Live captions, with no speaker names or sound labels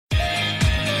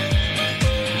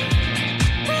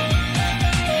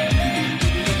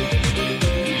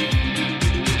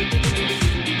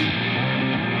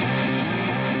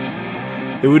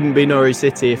It wouldn't be Norwich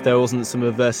City if there wasn't some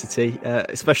adversity,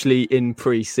 especially in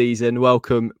pre-season.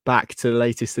 Welcome back to the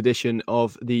latest edition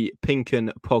of the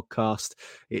PinkUn podcast.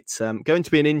 It's going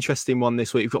to be an interesting one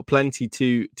this week. We've got plenty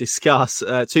to discuss.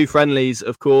 Two friendlies,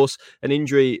 of course, an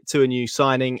injury to a new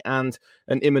signing and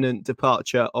an imminent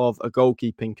departure of a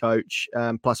goalkeeping coach,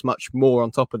 plus much more on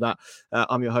top of that.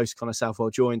 I'm your host, Connor Southwell,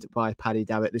 joined by Paddy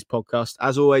Davitt. This podcast,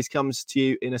 as always, comes to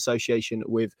you in association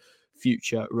with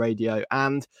Future Radio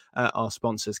and our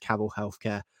sponsors, Cavill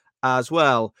Healthcare, as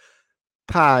well.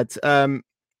 Pad, an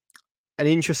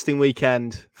interesting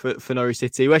weekend for Norwich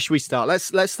City. Where should we start?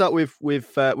 Let's start with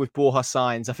Borja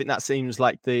signs. I think that seems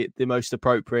like the most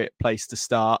appropriate place to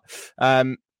start.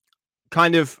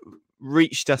 Kind of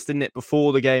reached us, didn't it,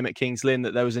 before the game at Kings Lynn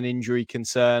that there was an injury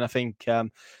concern. I think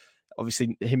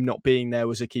obviously him not being there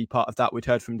was a key part of that. We'd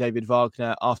heard from David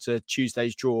Wagner after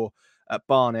Tuesday's draw at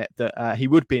Barnet that he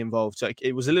would be involved. So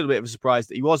it was a little bit of a surprise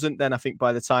that he wasn't. Then I think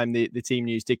by the time the team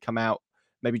news did come out,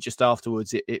 maybe just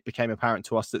afterwards, it became apparent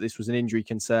to us that this was an injury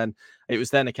concern. It was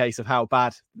then a case of how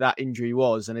bad that injury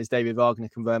was. And as David Wagner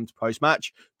confirmed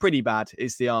post-match, pretty bad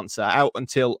is the answer. Out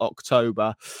until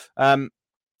October.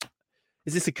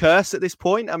 Is this a curse at this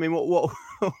point? I mean, what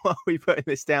are we putting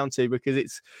this down to?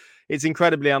 Because it's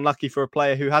incredibly unlucky for a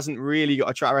player who hasn't really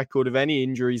got a track record of any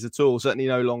injuries at all, certainly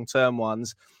no long-term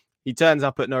ones. He turns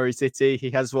up at Norwich City.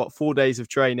 He has, 4 days of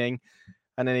training,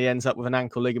 and then he ends up with an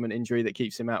ankle ligament injury that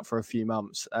keeps him out for a few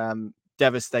months.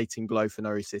 Devastating blow for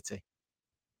Norwich City.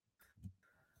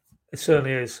 It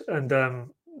certainly is. And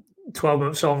 12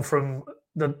 months on from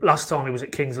the last time he was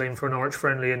at Kings Lynn for a Norwich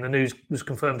friendly, and the news was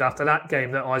confirmed after that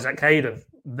game that Isaac Hayden,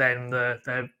 then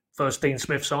their first Dean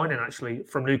Smith signing actually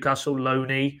from Newcastle,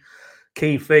 loanee,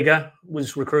 key figure,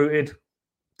 was recruited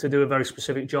to do a very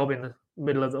specific job in the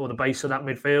middle of or the base of that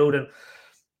midfield. And,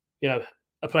 you know,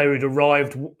 a player who'd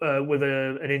arrived with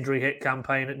an injury hit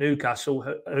campaign at Newcastle,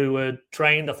 who were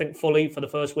trained, I think, fully for the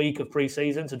first week of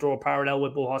pre-season, to draw a parallel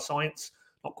with Borja Sainz,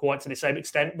 not quite to the same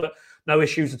extent, but no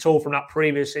issues at all from that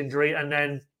previous injury. And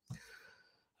then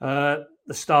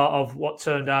the start of what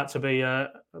turned out to be a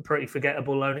pretty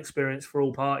forgettable loan experience for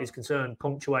all parties concerned,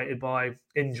 punctuated by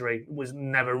injury. It was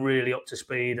never really up to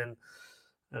speed and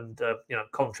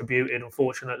contributed,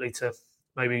 unfortunately, to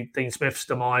maybe Dean Smith's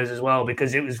demise as well,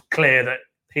 because it was clear that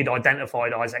he'd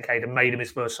identified Isaac Hayden, made him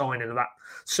his first signing of that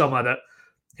summer, that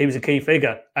he was a key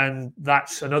figure. And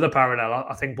that's another parallel.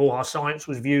 I think Borja Sainz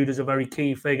was viewed as a very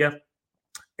key figure,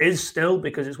 is still,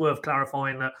 because it's worth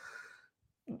clarifying that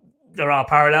there are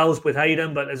parallels with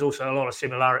Hayden, but there's also a lot of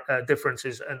similar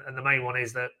differences. And the main one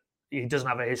is that he doesn't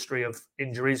have a history of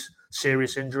injuries,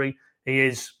 serious injury. He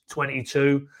is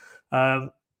 22.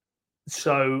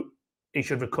 So he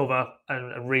should recover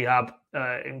and rehab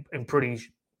in pretty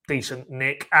decent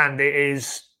nick. And it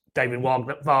is David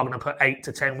Wagner put 8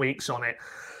 to 10 weeks on it,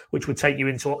 which would take you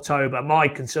into October. My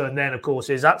concern then, of course,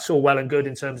 is that's all well and good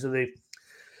in terms of the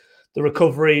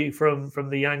recovery from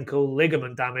the ankle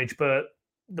ligament damage. But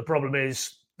the problem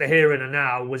is the here and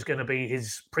now was going to be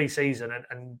his pre-season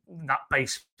and that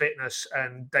base fitness.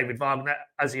 And David Wagner,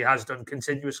 as he has done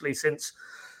continuously since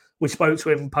we spoke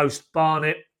to him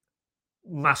post-Barnet,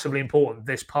 massively important,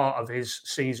 this part of his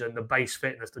season, the base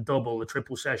fitness, the double, the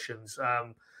triple sessions.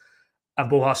 And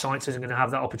Borja Sainz isn't going to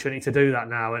have that opportunity to do that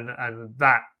now. And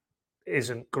that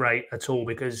isn't great at all,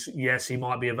 because, yes, he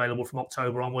might be available from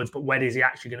October onwards, but when is he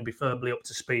actually going to be firmly up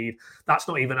to speed? That's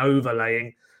not even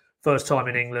overlaying. First time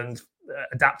in England,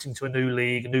 adapting to a new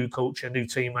league, a new culture, new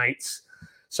teammates.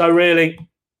 So really,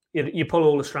 you pull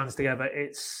all the strands together.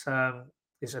 It's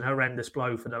an horrendous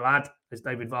blow for the lad. As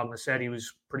David Wagner said, he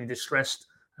was pretty distressed,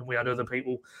 and we had other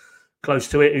people close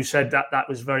to it who said that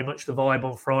was very much the vibe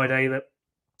on Friday, that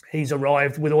he's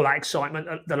arrived with all that excitement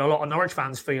that a lot of Norwich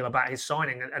fans feel about his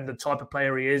signing and the type of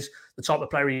player he is, the type of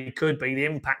player he could be, the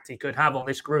impact he could have on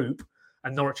this group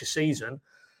and Norwich's season.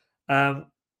 And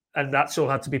that's all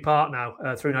had to be part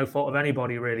now, through no fault of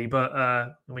anybody, really.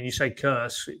 But when you say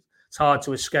curse, it's hard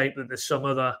to escape that there's some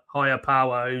other higher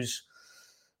power who's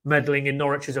meddling in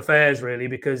Norwich's affairs, really,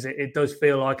 because it does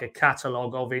feel like a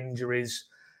catalogue of injuries.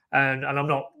 And I'm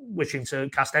not wishing to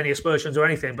cast any aspersions or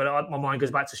anything, but my mind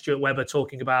goes back to Stuart Webber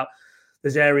talking about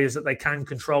there's areas that they can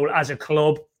control as a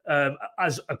club,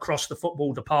 as across the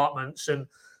football departments. And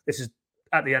this is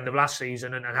at the end of last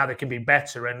season, and how they can be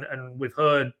better. And we've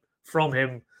heard from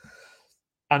him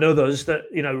and others that,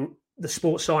 the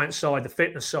sports science side, the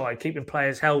fitness side, keeping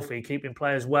players healthy, keeping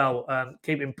players well,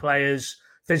 keeping players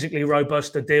physically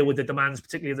robust to deal with the demands,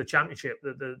 particularly of the championship,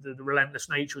 the relentless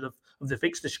nature of the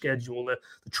fixture schedule,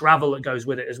 the travel that goes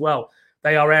with it as well.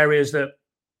 They are areas that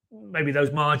maybe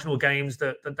those marginal games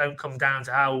that don't come down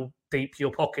to how deep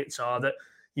your pockets are, that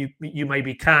you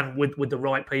maybe can, with the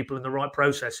right people and the right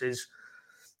processes,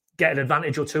 get an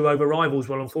advantage or two over rivals.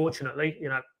 Well, unfortunately,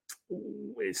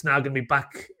 it's now going to be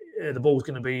back. The ball's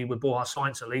going to be with Borja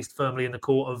Science, at least, firmly in the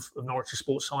court of Norwich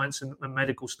sports science and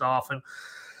medical staff,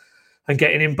 and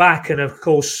getting him back. And of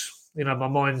course, my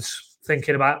mind's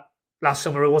thinking about last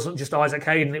summer. It wasn't just Isaac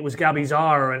Hayden; it was Gabby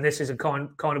Zara, and this is a kind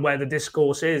of where the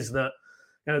discourse is that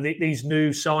these new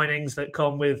signings that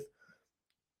come with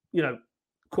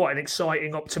quite an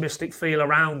exciting, optimistic feel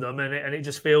around them, and it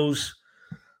just feels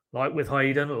like with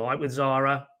Hayden, like with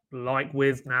Zara, like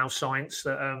with now Science,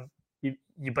 that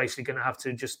you're basically going to have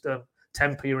to just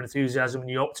temper your enthusiasm and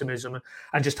your optimism,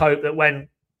 and just hope that when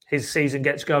his season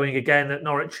gets going again, that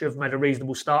Norwich have made a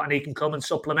reasonable start and he can come and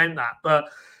supplement that. But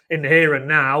in the here and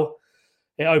now,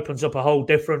 it opens up a whole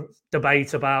different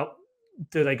debate about,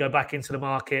 do they go back into the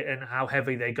market and how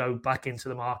heavy they go back into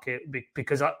the market?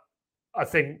 Because I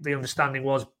think the understanding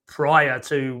was, prior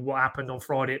to what happened on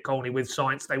Friday at Colney with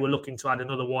Science, they were looking to add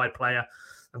another wide player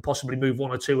and possibly move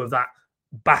one or two of that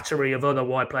battery of other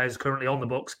wide players currently on the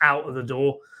books out of the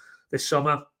door this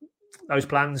summer. Those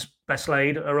plans, best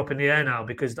laid, are up in the air now,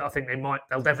 because I think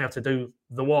they'll definitely have to do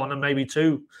the one and maybe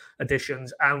two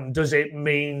additions. And does it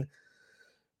mean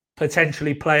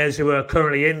potentially players who are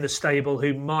currently in the stable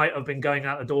who might have been going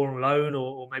out the door on loan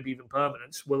or maybe even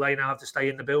permanence, will they now have to stay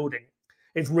in the building?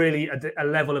 It's really a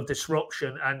level of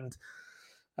disruption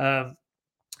and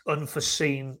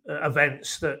unforeseen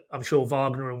events that I'm sure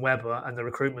Wagner and Webber and the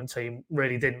recruitment team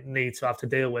really didn't need to have to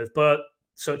deal with. But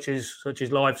such is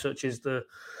life, such is the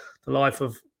life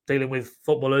of dealing with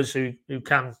footballers who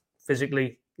can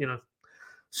physically,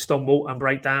 stumble and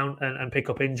break down and pick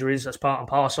up injuries. That's part and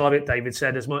parcel of it. David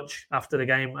said as much after the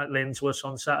game at Lynn to us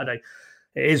on Saturday.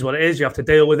 It is what it is. You have to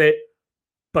deal with it.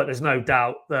 But there's no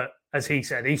doubt that, as he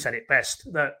said it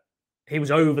best, that he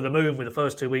was over the moon with the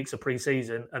first 2 weeks of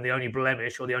pre-season, and the only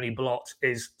blemish or the only blot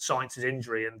is Science's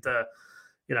injury. And,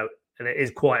 and it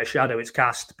is quite a shadow it's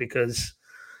cast, because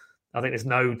I think there's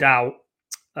no doubt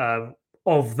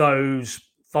of those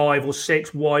 5 or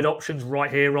 6 wide options right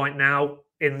here, right now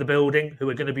in the building, who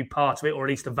are going to be part of it, or at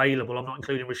least available. I'm not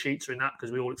including Rashica in that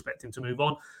because we all expect him to move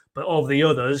on. But of the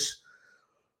others,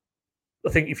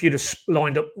 I think if you'd have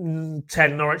lined up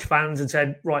 10 Norwich fans and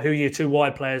said, right, who are your 2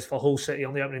 wide players for Hull City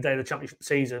on the opening day of the Championship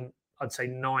season, I'd say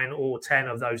 9 or 10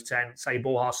 of those 10 say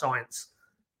Borja Science,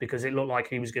 because it looked like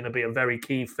he was going to be a very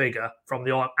key figure from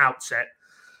the outset.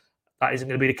 That isn't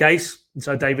going to be the case. And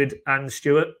so David and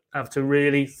Stuart have to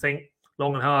really think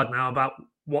long and hard now about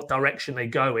what direction they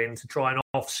go in to try and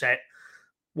offset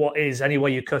what is, any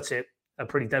way you cut it, a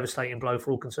pretty devastating blow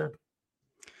for all concerned.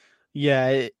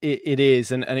 Yeah, it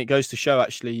is, and it goes to show,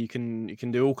 actually, you can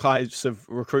do all kinds of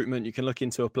recruitment. You can look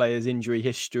into a player's injury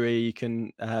history, you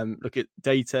can look at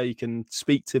data, you can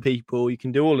speak to people, you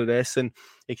can do all of this, and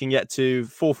it can get to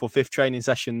 4th or 5th training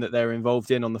session that they're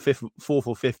involved in on the 4th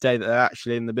or 5th day that they're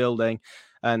actually in the building,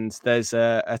 and there's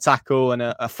a tackle and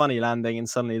a funny landing, and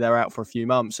suddenly they're out for a few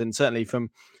months. And certainly from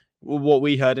what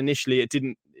we heard initially, it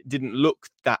didn't look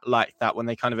like that when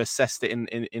they kind of assessed it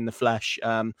in the flesh.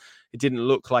 It didn't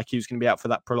look like he was going to be out for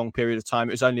that prolonged period of time.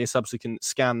 It was only a subsequent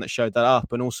scan that showed that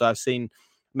up. And also I've seen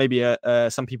maybe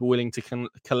some people willing to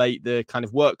collate the kind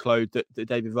of workload that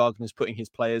David Wagner is putting his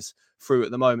players through at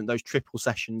the moment, those triple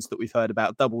sessions that we've heard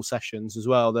about, double sessions as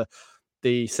well, the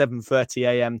 7:30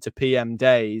 a.m. to p.m.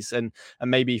 days, and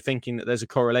maybe thinking that there's a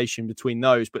correlation between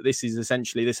those. But this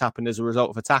happened as a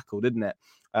result of a tackle, didn't it?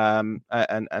 And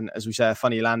as we say, a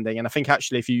funny landing. And I think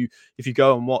actually, if you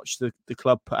go and watch the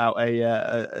club put out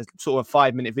a sort of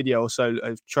 5-minute video or so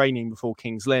of training before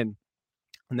Kings Lynn,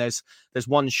 and there's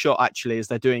one shot actually as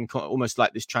they're doing almost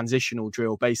like this transitional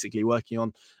drill, basically working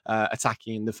on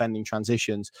attacking and defending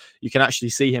transitions. You can actually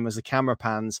see him as the camera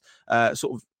pans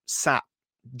sort of sat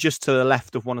just to the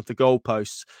left of one of the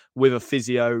goalposts with a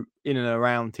physio in and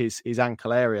around his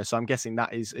ankle area. So I'm guessing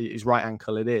that is his right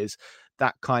ankle. It is.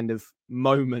 That kind of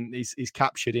moment is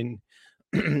captured in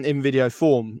video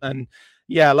form. And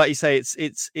yeah, like you say,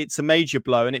 it's a major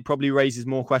blow, and it probably raises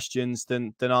more questions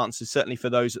than answers, certainly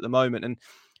for those at the moment. And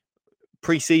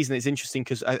pre-season, it's interesting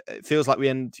because it feels like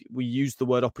we use the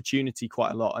word opportunity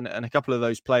quite a lot, and a couple of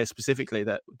those players specifically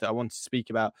that I wanted to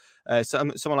speak about,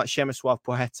 someone like Przemysław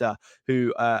Pocheta,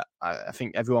 who I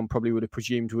think everyone probably would have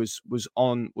presumed was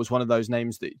one of those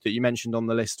names that you mentioned on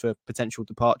the list for potential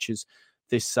departures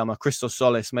this summer. Christos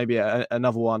Solis, maybe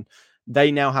another one.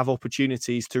 They now have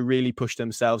opportunities to really push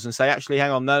themselves and say, actually,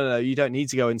 hang on, no, you don't need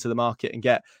to go into the market and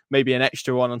get maybe an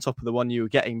extra one on top of the one you were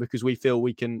getting, because we feel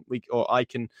I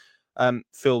can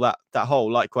fill that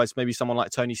hole. Likewise, maybe someone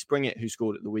like Tony Springett, who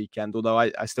scored at the weekend, although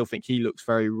I still think he looks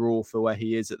very raw for where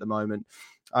he is at the moment.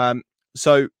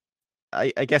 So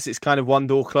I guess it's kind of one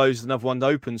door closed, another one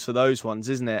opens for those ones,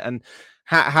 isn't it? And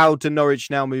how do Norwich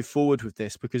now move forward with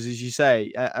this? Because as you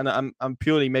say, and I'm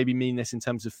purely maybe mean this in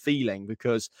terms of feeling,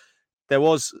 because there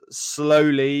was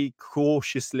slowly,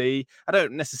 cautiously, I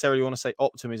don't necessarily want to say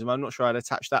optimism, I'm not sure I'd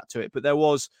attach that to it, but there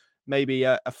was maybe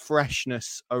a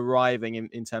freshness arriving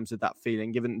in terms of that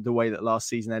feeling, given the way that last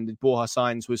season ended. Borja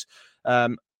Sainz was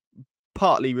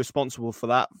partly responsible for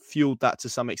that, fueled that to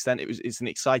some extent. It's an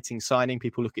exciting signing.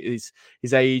 People look at his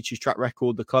age, his track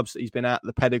record, the clubs that he's been at,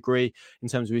 the pedigree in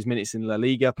terms of his minutes in La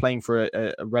Liga, playing for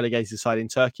a relegated side in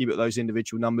Turkey, but those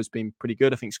individual numbers being pretty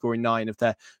good. I think scoring 9 of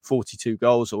their 42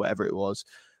 goals or whatever it was.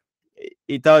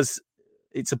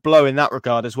 It's a blow in that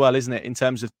regard as well, isn't it? In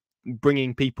terms of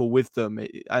bringing people with them.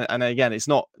 And again, it's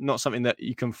not something that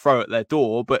you can throw at their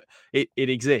door, but it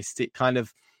exists. It kind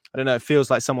of, I don't know, it feels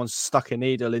like someone's stuck a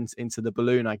needle into the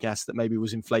balloon, I guess, that maybe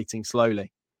was inflating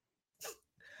slowly.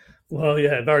 Well,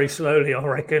 yeah, very slowly, I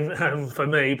reckon, for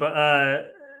me. But,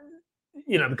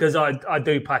 because I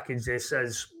do package this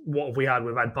as what have we had?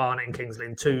 We've had Barnet and Kingsley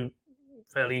in two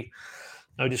fairly,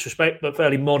 no disrespect, but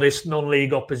fairly modest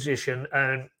non-league opposition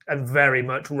and very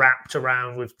much wrapped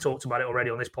around, we've talked about it already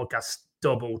on this podcast,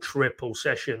 double, triple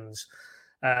sessions.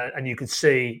 And you could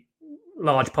see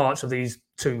large parts of these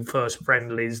two first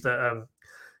friendlies that,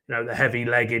 the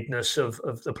heavy-leggedness of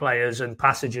the players and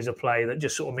passages of play that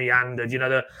just sort of meandered,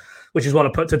 which is what I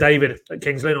put to David at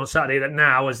Kings Lynn on Saturday, that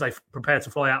now as they prepare to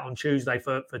fly out on Tuesday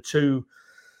for two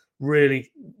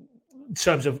really, in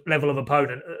terms of level of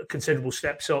opponent, considerable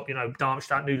steps up.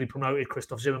 Darmstadt, newly promoted,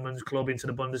 Christoph Zimmermann's club into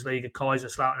the Bundesliga,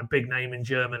 Kaiserslautern, a big name in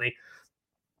Germany.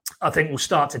 I think we'll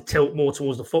start to tilt more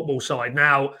towards the football side.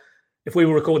 Now, if we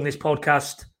were recording this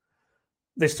podcast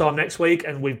this time next week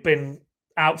and we've been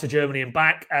out to Germany and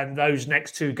back, and those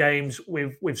next two games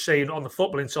we've seen on the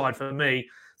footballing side, for me,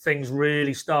 things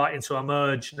really starting to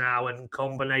emerge now, and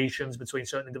combinations between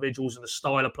certain individuals and the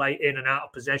style of play in and out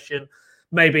of possession,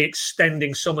 maybe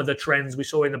extending some of the trends we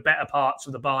saw in the better parts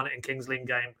of the Barnet and Kings Lynn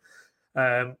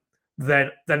game.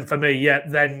 Then for me,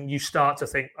 then you start to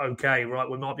think, okay, right,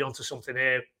 we might be onto something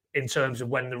here in terms of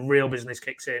when the real business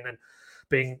kicks in and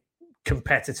being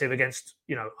competitive against,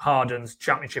 hardened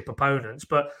championship opponents.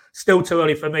 But still too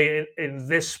early for me in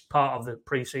this part of the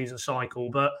pre-season cycle.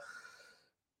 But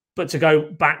to go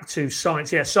back to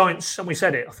Sainz, Sainz, and we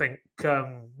said it, I think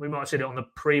we might have said it on the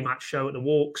pre-match show at the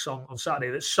Walks on Saturday,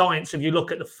 that Sainz, if you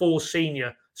look at the 4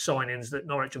 senior signings that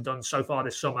Norwich have done so far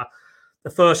this summer,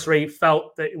 the first 3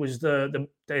 felt that it was the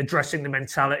addressing the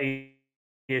mentality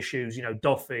issues,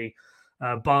 Duffy,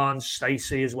 Barnes,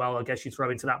 Stacey as well, I guess you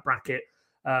throw into that bracket.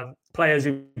 Players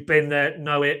who've been there,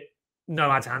 know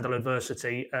how to handle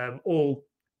adversity. All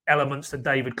elements that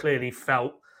David clearly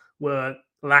felt were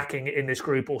lacking in this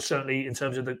group, or certainly in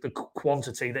terms of the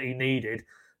quantity that he needed.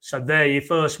 So there, your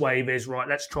first wave is, right,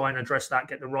 let's try and address that,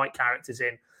 get the right characters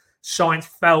in. Sainz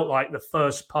felt like the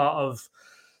first part of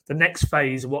the next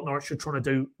phase of what Norwich are trying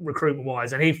to do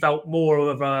recruitment-wise, and he felt more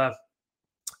of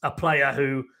a player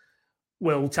who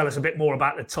will tell us a bit more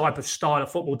about the type of style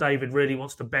of football David really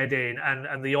wants to bed in,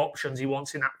 and the options he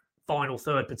wants in that final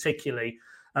third particularly,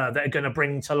 that are going to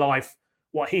bring to life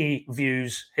what he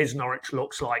views his Norwich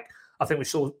looks like. I think we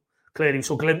saw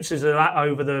glimpses of that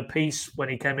over the piece when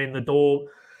he came in the door,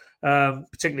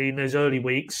 particularly in those early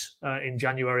weeks in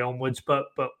January onwards. But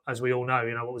as we all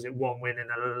know, what was it, 1 win in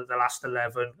the last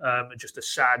 11, just a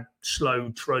sad, slow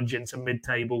trudge into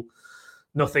mid-table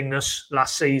nothingness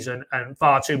last season, and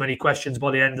far too many questions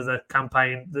by the end of the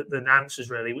campaign than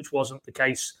answers, really, which wasn't the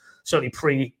case, certainly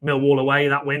pre-Millwall away,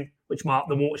 that win, which marked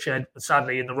the watershed,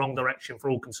 sadly in the wrong direction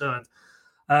for all concerned.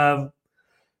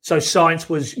 So Sainz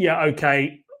was,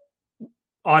 okay.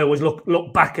 I always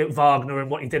look back at Wagner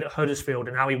and what he did at Huddersfield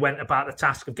and how he went about the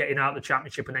task of getting out of the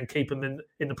Championship and then keep him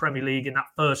in the Premier League in that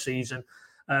first season,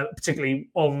 particularly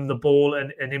on the ball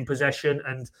and in possession,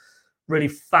 and really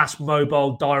fast,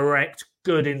 mobile, direct,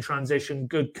 good in transition,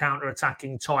 good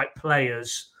counter-attacking type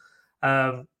players.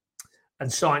 And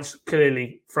Sainz,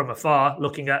 clearly from afar,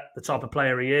 looking at the type of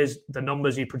player he is, the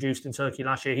numbers he produced in Turkey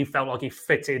last year, he felt like he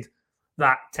fitted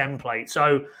that template.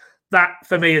 So that,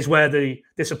 for me, is where the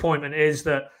disappointment is,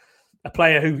 that a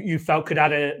player who you felt could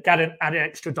add an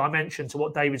extra dimension to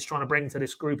what David's trying to bring to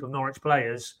this group of Norwich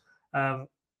players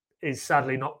is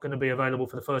sadly not going to be available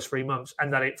for the first 3 months,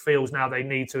 and that it feels now they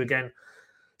need to, again,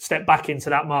 step back into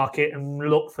that market and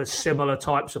look for similar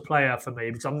types of player for me,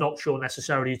 because I'm not sure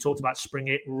necessarily. You talked about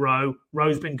Springett, Rowe.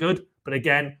 Rowe's been good, but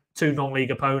again, 2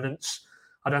 non-league opponents.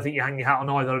 I don't think you hang your hat on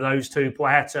either of those two.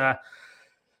 Poeta,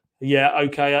 yeah,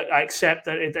 okay, I accept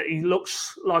that he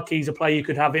looks like he's a player you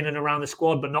could have in and around the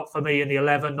squad, but not for me in the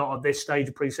 11, not at this stage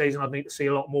of pre-season. I'd need to see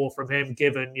a lot more from him,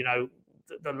 given,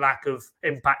 the lack of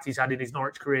impact he's had in his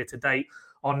Norwich career to date.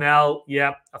 Arnell,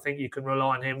 yeah, I think you can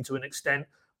rely on him to an extent.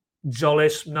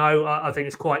 Jolis, no, I think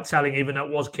it's quite telling, even though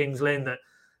it was Kings Lynn, that,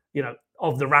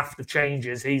 of the raft of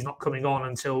changes, he's not coming on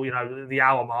until, the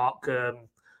hour mark,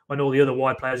 when all the other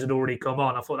wide players had already come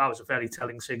on. I thought that was a fairly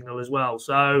telling signal as well.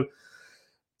 So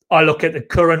I look at the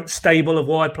current stable of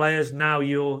wide players. Now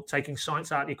you're taking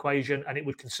Sainz out of the equation, and it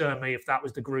would concern me if that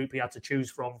was the group he had to choose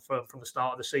from the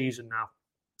start of the season now.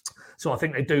 So I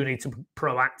think they do need to be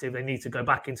proactive. They need to go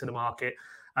back into the market.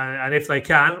 And if they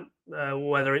can,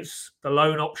 whether it's the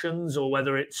loan options or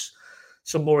whether it's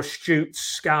some more astute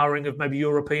scouring of maybe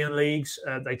European leagues,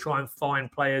 they try and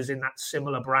find players in that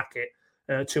similar bracket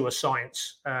to a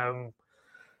Sainz.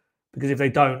 Because if they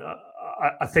don't,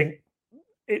 I think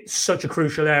it's such a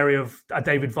crucial area of a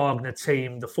David Wagner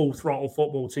team, the full throttle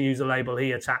football, to use a label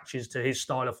he attaches to his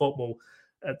style of football,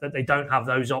 that they don't have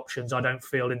those options, I don't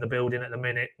feel, in the building at the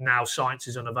minute. Now Sainz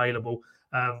is unavailable.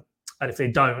 And if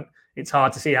they don't, it's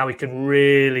hard to see how he can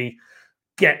really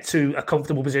get to a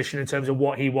comfortable position in terms of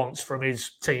what he wants from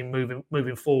his team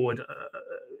moving forward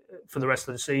for the rest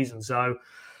of the season. So,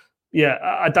 yeah,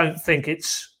 I don't think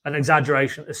it's an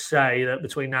exaggeration to say that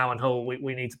between now and Hull,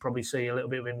 we need to probably see a little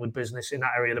bit of inward business in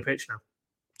that area of the pitch now.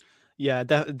 Yeah,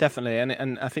 definitely,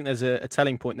 and I think there's a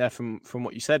telling point there from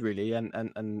what you said, really,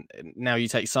 and now you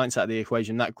take Sainz out of the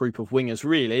equation. That group of wingers,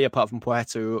 really, apart from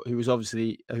Poeta, who was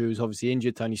obviously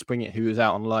injured, Tony Springett, who was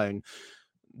out on loan,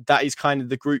 that is kind of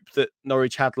the group that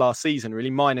Norwich had last season, really,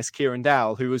 minus Kieran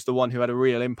Dowell, who was the one who had a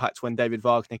real impact when David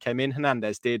Wagner came in.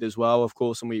 Hernandez did as well, of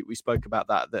course, and we spoke about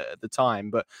that at the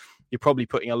time. But you're probably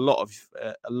putting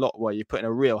you're putting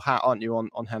a real hat, aren't you,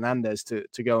 on Hernandez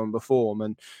to go and perform,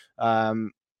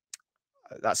 and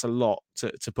that's a lot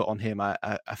to put on him, I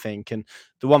think. And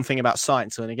the one thing about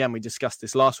Sainz, and again, we discussed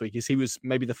this last week, is he was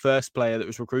maybe the first player that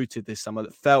was recruited this summer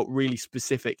that felt really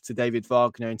specific to David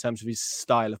Wagner in terms of his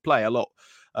style of play. A lot,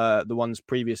 the ones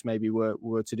previous maybe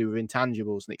were to do with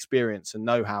intangibles and experience and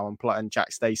know-how, and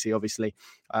Jack Stacey, obviously,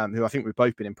 who I think we've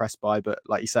both been impressed by, but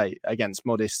like you say, against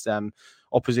modest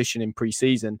opposition in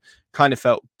pre-season, kind of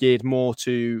felt geared more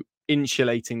to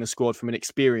insulating the squad from an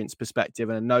experience perspective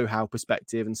and a know-how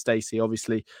perspective. And Stacey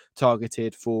obviously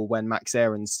targeted for when Max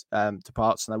Aarons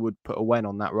departs, and I would put a when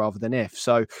on that rather than if.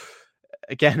 So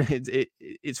again,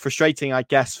 it's frustrating, I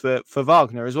guess, for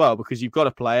Wagner as well, because you've got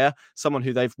a player, someone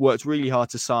who they've worked really hard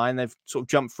to sign. They've sort of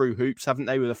jumped through hoops, haven't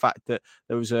they, with the fact that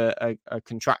there was a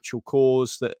contractual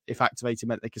clause that, if activated,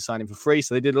 meant they could sign him for free.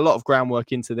 So they did a lot of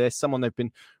groundwork into this. Someone they've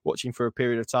been watching for a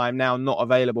period of time, now not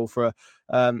available for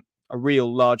a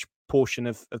real large portion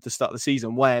of the start of the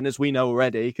season, when, as we know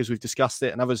already, because we've discussed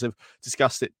it and others have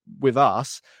discussed it with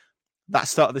us, that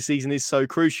start of the season is so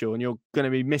crucial, and you're going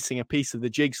to be missing a piece of the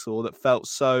jigsaw that felt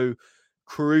so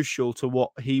crucial to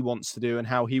what he wants to do and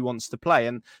how he wants to play.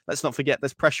 And let's not forget,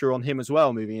 there's pressure on him as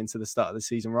well moving into the start of the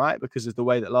season, right, because of the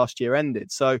way that last year ended.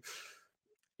 So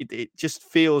it just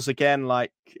feels again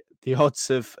like the odds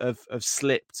have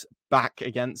slipped back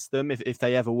against them, if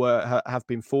they ever have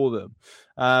been for them.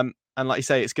 And like you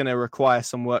say, it's going to require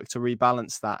some work to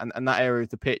rebalance that. And that area of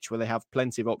the pitch where they have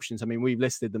plenty of options. I mean, we've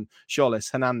listed them: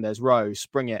 Scholes, Hernandez, Rowe,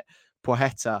 Springett,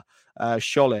 Poeta,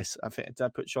 Scholes. I think, did I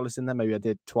put Scholes in there? Maybe I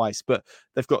did twice. But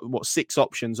they've got, 6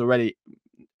 options already,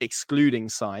 excluding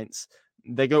Sainz.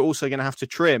 They're also going to have to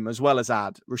trim as well as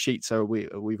add. Rashica,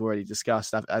 we've already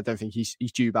discussed. I don't think he's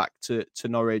due back to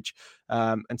Norwich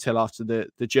until after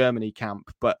the Germany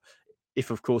camp. But if,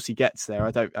 of course, he gets there,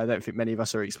 I don't think many of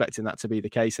us are expecting that to be the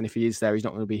case. And if he is there, he's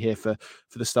not going to be here for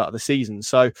the start of the season.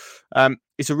 So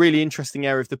it's a really interesting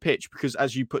area of the pitch, because,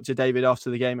 as you put to David after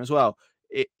the game as well,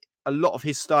 a lot of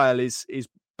his style is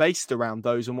based around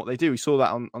those and what they do. We saw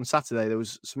that on Saturday. There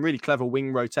was some really clever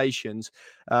wing rotations,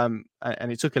 and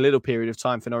it took a little period of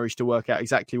time for Norwich to work out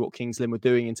exactly what Kings Lynn were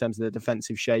doing in terms of their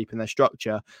defensive shape and their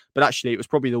structure. But actually, it was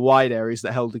probably the wide areas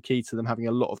that held the key to them having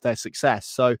a lot of their success.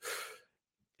 So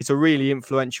it's a really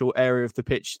influential area of the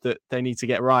pitch that they need to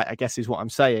get right, I guess, is what I'm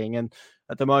saying. And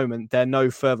at the moment, they're no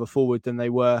further forward than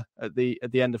they were at the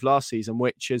end of last season,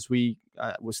 which, as we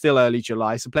were still early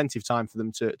July, so plenty of time for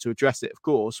them to address it, of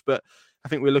course. But I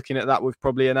think we're looking at that with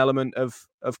probably an element of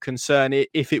concern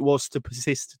if it was to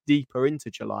persist deeper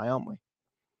into July, aren't we?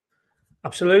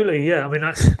 Absolutely, yeah. I mean,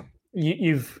 that's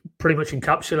you've pretty much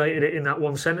encapsulated it in that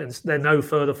one sentence. They're no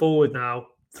further forward now,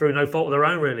 through no fault of their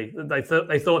own, really. They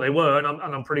thought they were,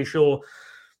 and I'm pretty sure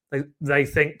they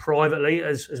think privately,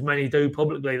 as many do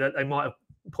publicly, that they might have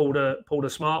pulled a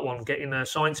smart one, getting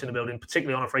Science in the building,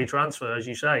 particularly on a free transfer, as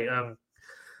you say.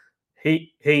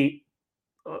 He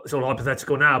it's all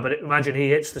hypothetical now, but imagine he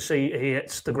hits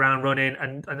the ground running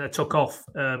and it took off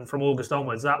from August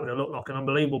onwards. That would have looked like an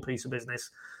unbelievable piece of business.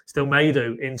 Still may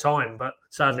do in time, but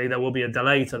sadly there will be a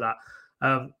delay to that.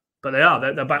 But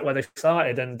they're back where they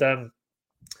started, and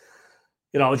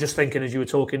I was just thinking as you were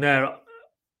talking there,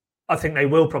 I think they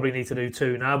will probably need to do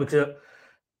two now because.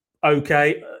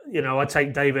 Okay, I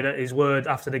take David at his word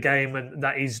after the game, and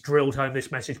that he's drilled home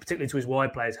this message, particularly to his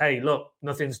wide players. Hey, look,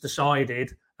 nothing's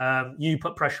decided. You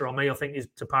put pressure on me. I think,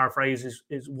 to paraphrase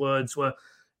his words, were,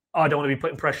 I don't want to be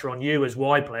putting pressure on you as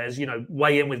wide players.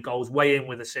 Weigh in with goals, weigh in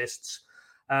with assists,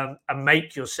 and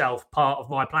make yourself part of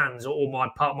my plans or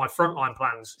part of my frontline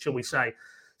plans, shall we say?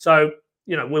 So,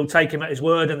 we'll take him at his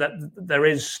word, and that there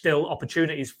is still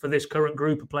opportunities for this current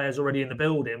group of players already in the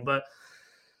building, but.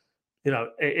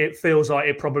 It feels like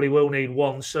it probably will need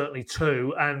one, certainly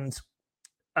two, and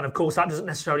of course that doesn't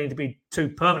necessarily need to be two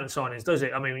permanent signings, does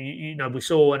it? I mean, we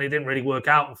saw, and it didn't really work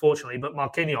out, unfortunately. But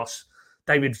Marquinhos,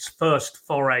 David's first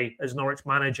foray as Norwich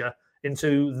manager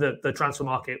into the transfer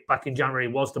market back in January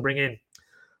was to bring in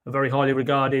a very highly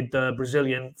regarded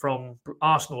Brazilian from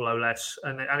Arsenal, no less,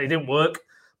 and it didn't work,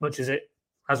 much as it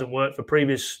hasn't worked for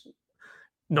previous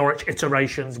Norwich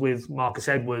iterations with Marcus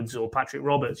Edwards or Patrick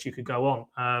Roberts. You could go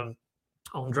on.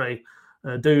 Andre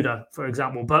Duda, for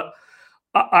example. But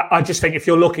I just think if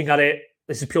you're looking at it,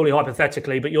 this is purely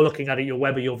hypothetically, but you're looking at it, your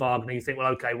Webber, your Wagner, you think,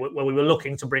 well, okay, we were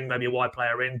looking to bring maybe a wide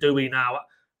player in. Do we now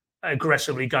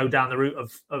aggressively go down the route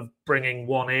of bringing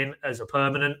one in as a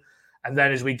permanent? And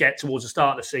then as we get towards the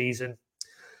start of the season,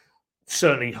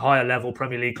 certainly higher level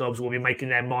Premier League clubs will be making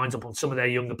their minds up on some of their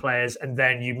younger players. And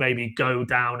then you maybe go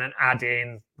down and add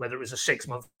in, whether it was a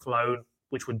 6-month loan,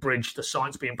 which would bridge the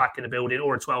Science being back in the building,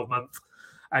 or a 12-month.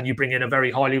 And you bring in a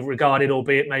very highly regarded,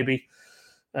 albeit maybe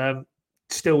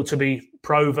still to be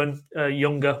proven,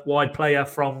 younger wide player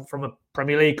from a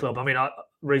Premier League club. I mean, the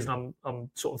reason I'm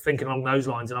sort of thinking along those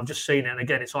lines, and I've just seen it, and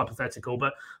again, it's hypothetical,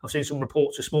 but I've seen some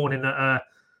reports this morning that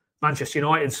Manchester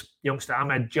United's youngster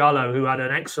Ahmed Diallo, who had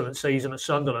an excellent season at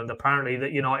Sunderland, apparently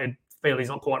that United feel he's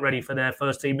not quite ready for their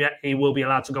first team yet. He will be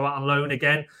allowed to go out on loan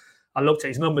again. I looked at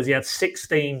his numbers. He had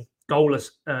 16 goalless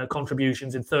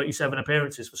contributions in 37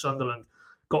 appearances for Sunderland.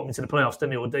 Got them into the playoffs,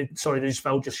 didn't they? They just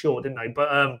fell just short, didn't they?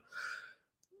 But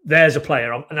there's a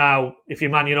player. Now, if you're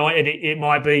Man United, it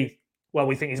might be, well,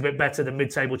 we think he's a bit better than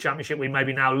mid-table Championship. We may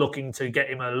be now looking to get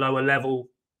him a lower level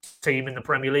team in the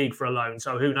Premier League for a loan.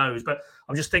 So who knows? But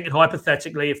I'm just thinking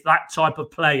hypothetically, if that type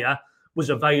of player was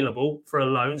available for a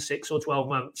loan, 6 or 12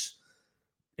 months,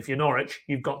 if you're Norwich,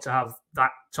 you've got to have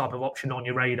that type of option on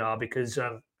your radar because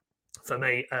for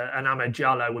me, an Ahmed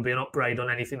Diallo would be an upgrade on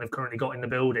anything they've currently got in the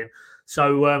building.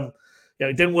 So,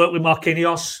 it didn't work with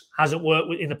Marquinhos, hasn't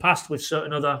worked in the past with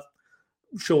certain other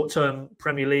short-term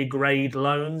Premier League grade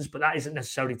loans, but that isn't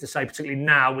necessarily to say, particularly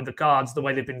now with the cards, the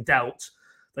way they've been dealt,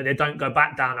 that they don't go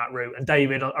back down that route. And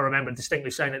David, I remember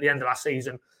distinctly saying at the end of last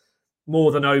season,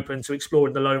 more than open to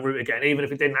exploring the loan route again, even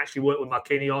if it didn't actually work with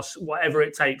Marquinhos, whatever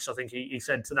it takes, I think he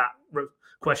said to that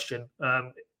question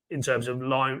in terms of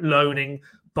loaning,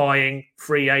 buying,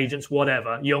 free agents,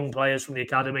 whatever, young players from the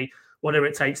academy, whatever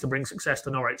it takes to bring success to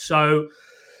Norwich. So,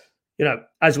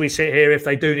 as we sit here, if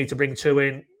they do need to bring two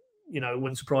in, it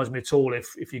wouldn't surprise me at all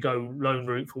if you go loan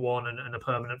route for one and a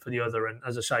permanent for the other. And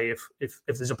as I say, if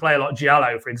there's a player like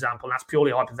Diallo, for example, and that's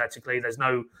purely hypothetically, there's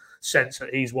no sense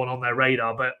that he's one on their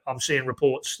radar. But I'm seeing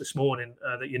reports this morning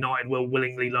that United will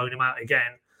willingly loan him out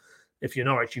again. If you're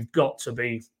Norwich, you've got to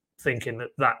be thinking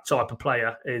that type of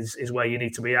player is where you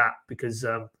need to be at because,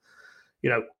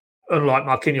 unlike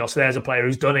Marquinhos, there's a player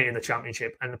who's done it in the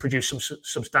Championship and produced some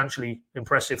substantially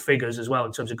impressive figures as well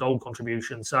in terms of goal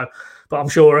contribution. So, but I'm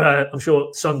sure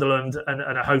Sunderland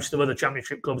and a host of other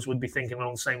Championship clubs would be thinking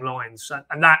along the same lines.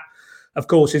 And that, of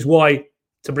course, is why,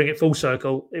 to bring it full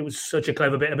circle, it was such a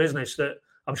clever bit of business that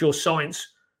I'm sure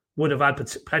Science would have had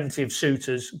plenty of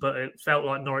suitors, but it felt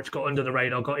like Norwich got under the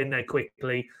radar, got in there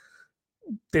quickly,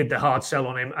 did the hard sell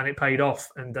on him, and it paid off.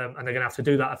 And they're going to have to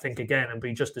do that, I think, again, and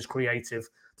be just as creative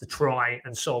to try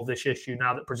and solve this issue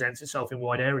now that presents itself in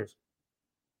wide areas.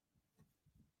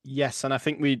 Yes, and I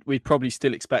think we'd probably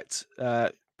still expect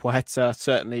Poeta,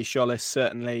 certainly, Scholes,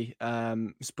 certainly,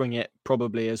 Springett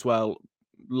probably as well,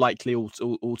 likely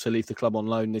all to leave the club on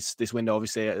loan this window.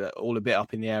 Obviously, all a bit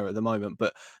up in the air at the moment,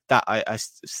 but that I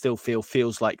still feel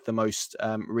feels like the most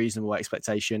reasonable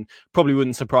expectation. Probably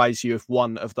wouldn't surprise you if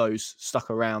one of those stuck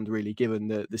around, really, given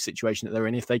the situation that they're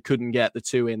in. If they couldn't get the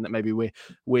two in that maybe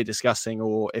we're discussing,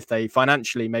 or if they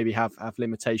financially maybe have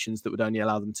limitations that would only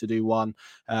allow them to do one.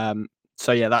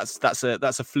 So yeah,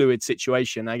 that's a fluid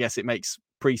situation. I guess it makes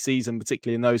pre-season,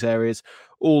 particularly in those areas,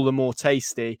 all the more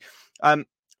tasty.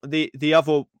 The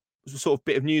other sort of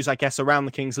bit of news, I guess, around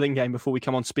the Kings Lynn game before we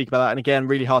come on to speak about that, and again,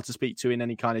 really hard to speak to in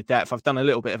any kind of depth. I've done a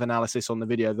little bit of analysis on the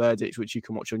video verdict, which you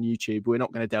can watch on YouTube. We're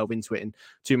not going to delve into it in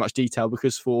too much detail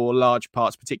because for large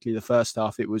parts, particularly the first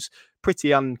half, it was pretty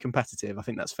uncompetitive. I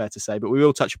think that's fair to say, but we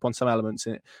will touch upon some elements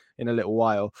in it in a little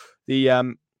while.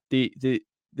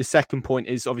 The second point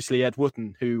is obviously Ed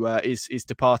Wootton, who is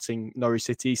departing Norwich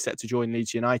City, set to join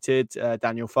Leeds United.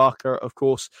 Daniel Farke, of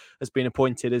course, has been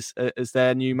appointed as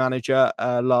their new manager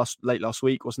late last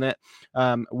week, wasn't it?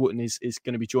 Wootton is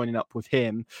going to be joining up with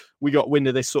him. We got wind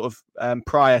of this sort of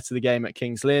prior to the game at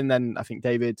Kings Lynn. Then I think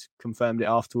David confirmed it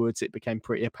afterwards. It became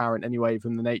pretty apparent anyway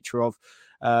from the nature of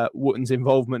Wootton's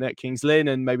involvement at Kings Lynn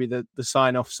and maybe the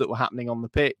sign-offs that were happening on the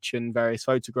pitch and various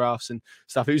photographs and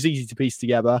stuff. It was easy to piece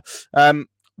together.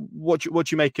 What do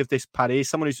you make of this, Paddy?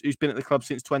 Someone who's been at the club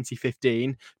since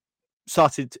 2015,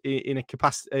 started in a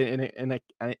capacity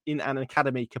in an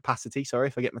academy capacity. Sorry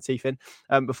if I get my teeth in.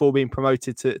 Before being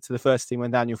promoted to the first team when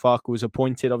Daniel Farke was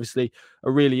appointed. Obviously, a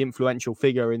really influential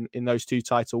figure in those two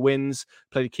title wins.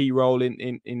 Played a key role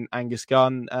in Angus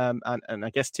Gunn and I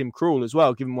guess Tim Krul as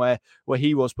well, given where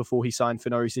he was before he signed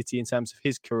for Norwich City in terms of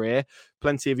his career.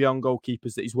 Plenty of young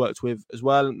goalkeepers that he's worked with as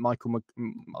well.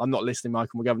 I'm not listing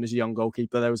Michael McGovern as a young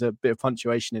goalkeeper. There was a bit of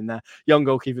punctuation in there. Young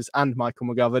goalkeepers and Michael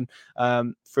McGovern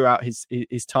throughout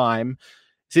his time.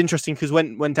 It's interesting because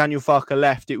when Daniel Farke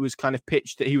left, it was kind of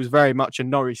pitched that he was very much a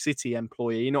Norwich City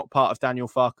employee, not part of Daniel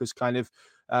Farke's kind of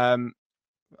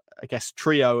I guess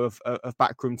trio of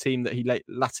backroom team that he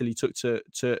latterly took to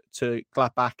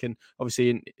Gladbach and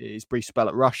obviously in his brief spell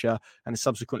at Russia and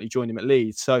subsequently joined him at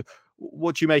Leeds. So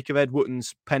what do you make of Ed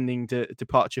Wootton's pending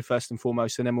departure first and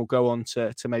foremost, and then we'll go on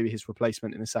to maybe his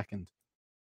replacement in a second?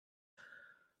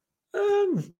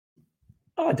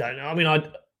 I don't know.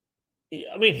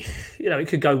 I mean, it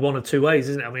could go one of two ways,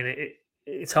 isn't it? I mean,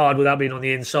 it's hard without being on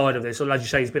the inside of this. So, as you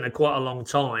say, he's been there quite a long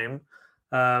time.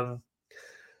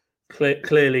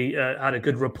 Clearly had a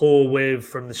good rapport with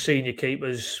from the senior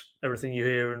keepers. Everything you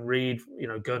hear and read,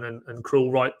 Gunn and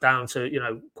Krul, right down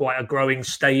to quite a growing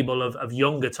stable of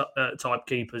younger type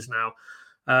keepers now,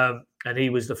 and he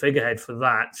was the figurehead for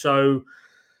that. So.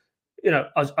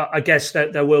 I guess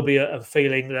that there will be a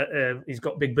feeling that he's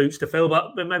got big boots to fill,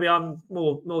 but maybe I'm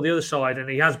more the other side, and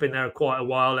he has been there quite a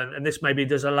while, and this maybe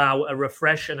does allow a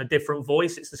refresh and a different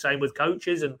voice. It's the same with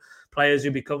coaches and players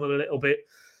who become a little bit,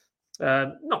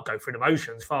 not go through the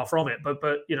motions, far from it, but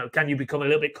can you become a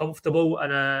little bit comfortable?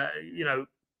 And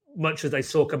much as they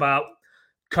talk about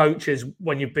coaches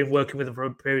when you've been working with them for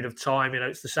a period of time,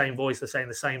 it's the same voice, they're saying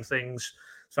the same things.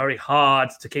 It's very hard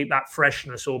to keep that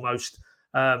freshness almost.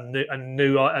 A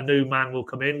new man will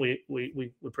come in.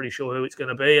 We're pretty sure who it's going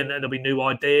to be, and there'll be new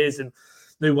ideas and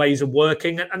new ways of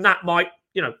working, and that might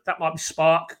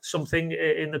spark something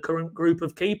in the current group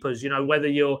of keepers. Whether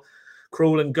you're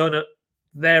Krul and Gunn at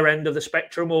their end of the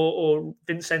spectrum, or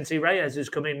Vincente Reyes has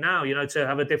come in now. To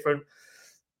have a different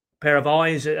pair of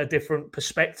eyes, a different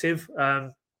perspective.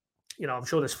 I'm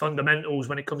sure there's fundamentals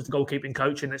when it comes to goalkeeping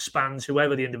coaching that spans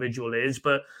whoever the individual is,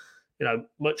 but.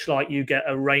 Much like you get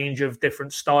a range of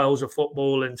different styles of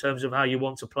football in terms of how you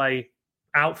want to play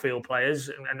outfield players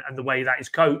and the way that is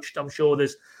coached, I'm sure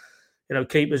there's,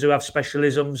 keepers who have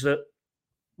specialisms that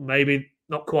maybe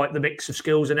not quite the mix of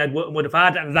skills that Ed Wootton would have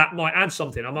had, and that might add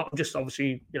something. I'm just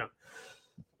obviously,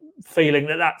 feeling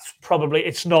that that's probably,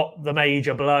 it's not the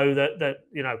major blow that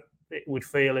it would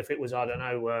feel if it was, I don't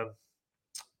know,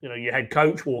 your head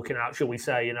coach walking out, shall we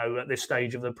say, at this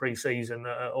stage of the pre-season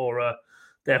or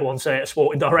dare one say a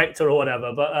sporting director or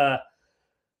whatever,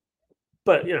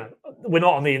 but we're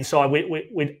not on the inside.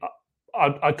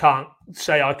 I can't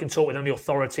say I can talk with any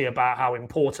authority about how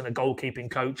important a goalkeeping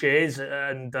coach is,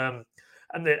 and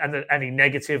any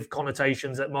negative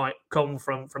connotations that might come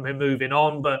from him moving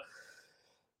on. But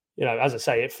as I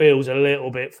say, it feels a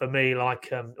little bit for me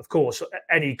like, of course,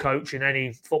 any coach in any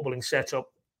footballing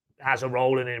setup has a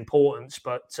role and importance,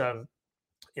 but.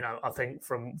 I think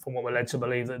from what we're led to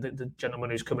believe that the gentleman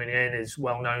who's coming in is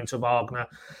well known to Wagner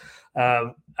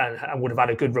and would have had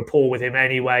a good rapport with him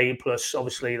anyway. Plus,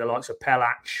 obviously, the likes of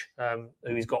Pelach,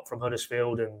 who he's got from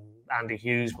Huddersfield, and Andy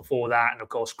Hughes before that, and of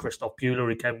course Christoph Buehler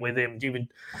who came with him.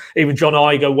 Even John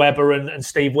Igo, Webber, and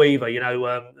Steve Weaver.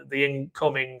 The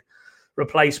incoming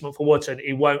replacement for Wootton,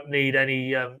 he won't need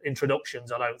any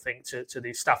introductions, I don't think, to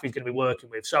the staff he's going to be working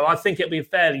with. So I think it'll be a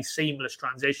fairly seamless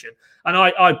transition. And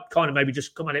I kind of maybe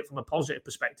just come at it from a positive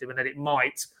perspective, and that it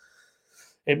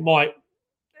might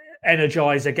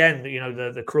energise again,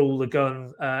 the Krul, the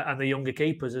Gunn, and the younger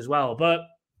keepers as well. But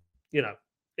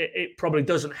it probably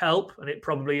doesn't help, and it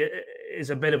probably is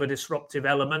a bit of a disruptive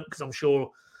element, because I'm sure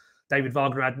David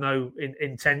Wagner had no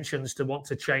intentions to want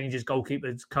to change his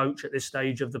goalkeeper's coach at this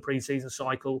stage of the pre-season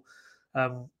cycle.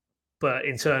 But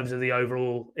in terms of the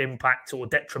overall impact or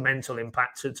detrimental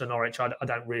impact to Norwich, I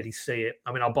don't really see it.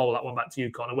 I mean, I'll bowl that one back to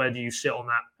you, Connor. Where do you sit on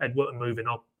that, Ed Wootton moving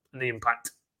on, and the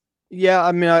impact? Yeah,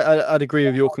 I mean, I'd agree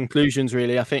with your conclusions.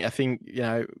 Really, I think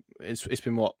it's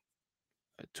been what,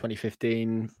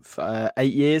 2015,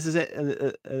 8 years, is it,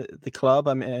 the club?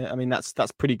 I mean that's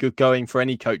pretty good going for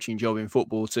any coaching job in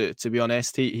football. To be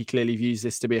honest, he clearly views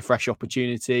this to be a fresh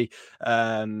opportunity,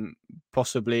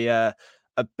 possibly a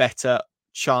better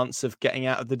chance of getting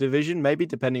out of the division, maybe,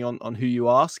 depending on who you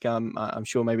ask. I'm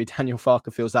sure maybe Daniel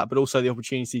Farke feels that, but also the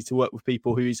opportunity to work with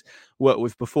people who he's worked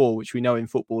with before, which we know in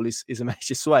football is a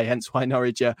major sway. Hence why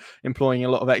Norwich are employing a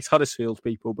lot of ex-Huddersfield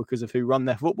people, because of who run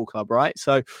their football club, right?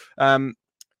 So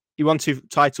he won 2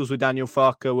 titles with Daniel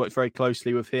Farke, worked very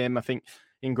closely with him. I think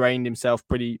ingrained himself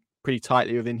pretty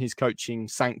tightly within his coaching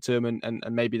sanctum, and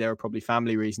maybe there are probably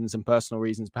family reasons and personal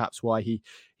reasons perhaps why he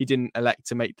didn't elect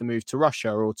to make the move to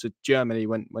Russia or to Germany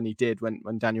when he did, when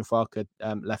Daniel Farke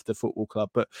left the football club.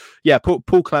 But yeah,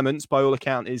 Paul Clements, by all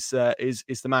account, is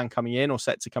the man coming in, or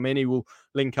set to come in. He will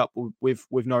link up with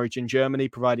Norwich in Germany,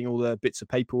 providing all the bits of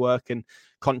paperwork and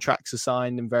contracts are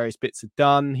signed and various bits are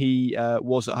done. He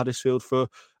was at Huddersfield for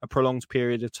a prolonged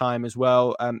period of time as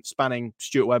well, spanning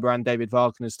Stuart Webber and David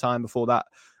Wagner's time. Before that,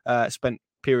 spent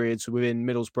periods within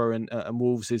Middlesbrough and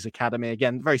Wolves' academy.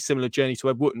 Again, very similar journey to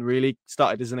Ed Wootton, really.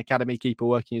 Started as an academy keeper,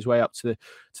 working his way up to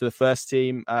the first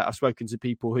team. I've spoken to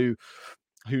people who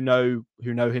know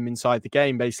him inside the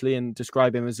game, basically, and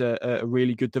describe him as a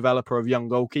really good developer of young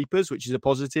goalkeepers, which is a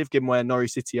positive, given where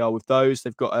Norwich City are with those.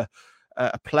 They've got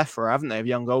a plethora, haven't they, of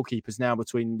young goalkeepers now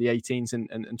between the 18s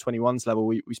and 21s level.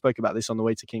 We spoke about this on the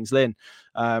way to Kings Lynn.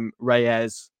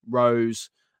 Reyes, Rose,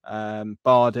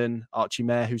 Barden, Archie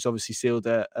Mayer, who's obviously sealed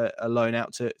a loan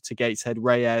out to Gateshead,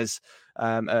 Reyes,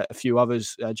 a few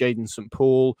others, Jadon St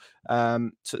Paul.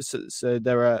 So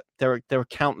there are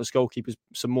countless goalkeepers,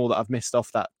 some more that I've missed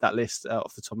off that list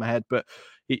off the top of my head, but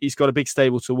he's got a big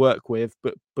stable to work with,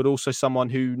 but also someone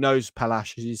who knows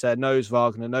Palash, as you said, knows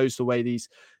Wagner, knows the way these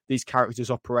characters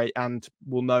operate, and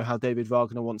will know how David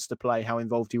Wagner wants to play, how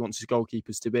involved he wants his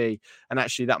goalkeepers to be. And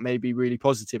actually that may be really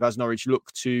positive as Norwich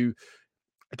look to,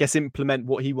 I guess, implement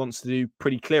what he wants to do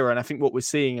pretty clearer. And I think what we're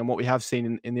seeing, and what we have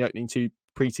seen in the opening 2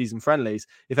 pre-season friendlies,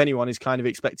 if anyone is kind of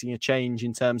expecting a change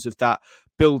in terms of that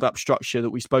build-up structure that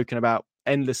we've spoken about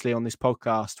endlessly on this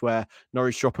podcast, where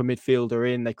Norwich drop a midfielder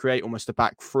in, they create almost a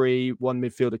back 3, one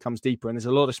midfielder comes deeper, and there's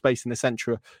a lot of space in the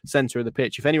centre of the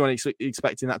pitch. If anyone is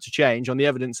expecting that to change, on the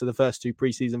evidence of the first 2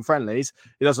 pre-season friendlies,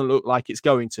 it doesn't look like it's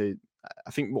going to.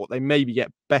 I think what they maybe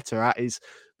get better at is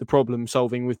the problem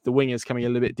solving with the wingers coming a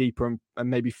little bit deeper and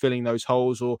maybe filling those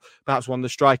holes, or perhaps one of the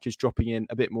strikers dropping in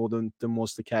a bit more than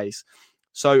was the case.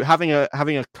 So having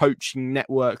a coaching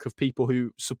network of people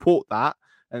who support that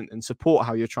and support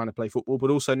how you're trying to play football, but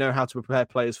also know how to prepare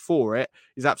players for it,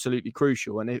 is absolutely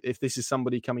crucial. And if this is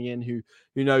somebody coming in who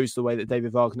knows the way that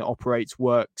David Wagner operates,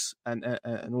 works, and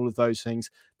all of those things,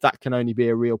 that can only be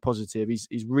a real positive.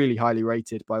 He's really highly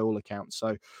rated by all accounts.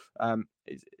 So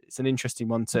it's an interesting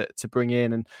one to bring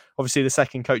in. And obviously the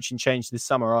second coaching change this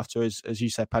summer, after, as you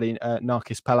said, Paddy,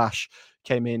 Narkis Palash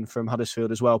came in from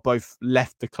Huddersfield as well. Both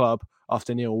left the club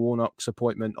after Neil Warnock's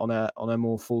appointment on a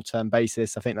more full-term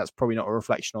basis. I think that's probably not a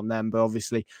reflection on them, but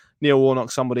obviously Neil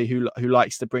Warnock's somebody who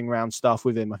likes to bring round staff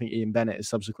with him. I think Ian Bennett has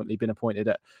subsequently been appointed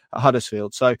at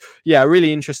Huddersfield. So yeah, a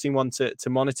really interesting one to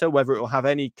monitor. Whether it will have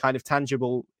any kind of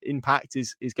tangible impact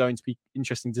is going to be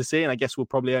interesting to see. And I guess we'll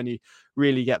probably only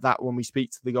really get that when we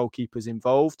speak to the goalkeepers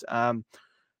involved.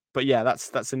 But yeah,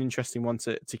 that's an interesting one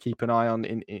to keep an eye on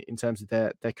in terms of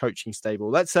their coaching stable.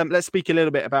 Let's speak a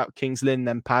little bit about Kings Lynn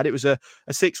then, Pad. It was a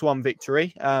 6-1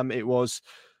 victory. It was,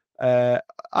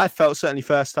 I felt, certainly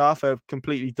first half, a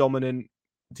completely dominant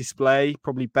display,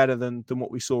 probably better than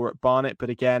what we saw at Barnet. But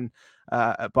again,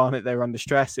 at Barnet they were under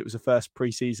stress. It was a first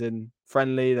pre-season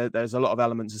friendly. There's a lot of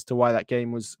elements as to why that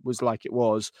game was like it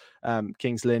was.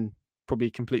 Kings Lynn, probably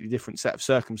a completely different set of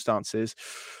circumstances.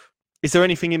 Is there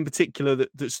anything in particular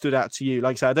that stood out to you?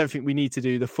 Like I said, I don't think we need to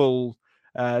do the full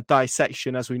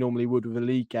dissection as we normally would with a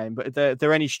league game, but are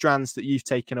there any strands that you've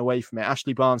taken away from it?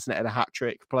 Ashley Barnes netted a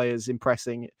hat-trick, players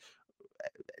impressing.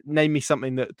 Name me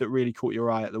something that really caught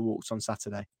your eye at the Walks on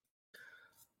Saturday.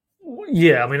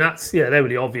 Yeah, I mean, they were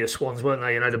the obvious ones, weren't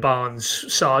they? The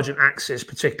Barnes Sargent axis,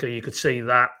 particularly, you could see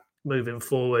that moving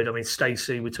forward. I mean,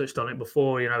 Stacey, we touched on it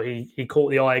before. He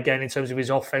caught the eye again in terms of his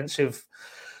offensive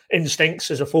instincts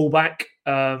as a fullback.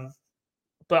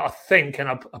 But I think, and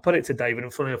I put it to David,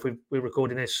 and funny enough, we're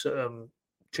recording this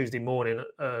Tuesday morning.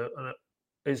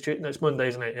 It's Monday,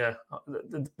 isn't it? Yeah,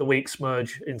 the weeks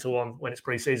merge into one when it's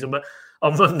pre-season. But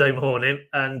on Monday morning,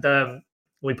 and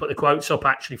we put the quotes up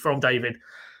actually from David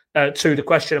to the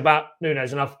question about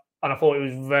Nunes, and I thought it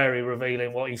was very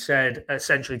revealing what he said.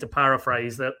 Essentially, to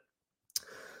paraphrase that,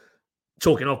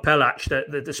 talking of Pelach,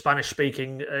 that the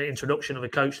Spanish-speaking introduction of the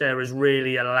coach there has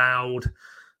really allowed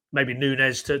maybe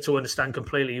Nunes to understand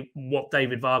completely what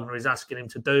David Wagner is asking him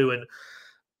to do,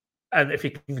 and if he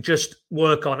can just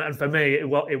work on it. And for me,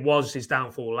 it was his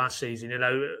downfall last season.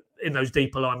 In those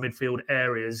deeper line midfield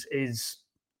areas, is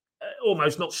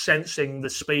almost not sensing the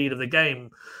speed of the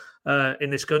game in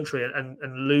this country,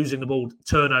 and losing the ball,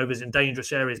 turnovers in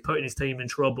dangerous areas, putting his team in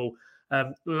trouble.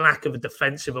 Lack of a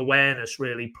defensive awareness,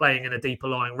 really, playing in a deeper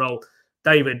lying role.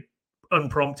 David,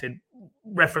 unprompted,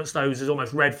 referenced those as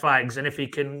almost red flags. And if he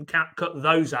can cut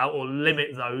those out or limit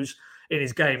those in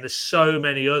his game, there's so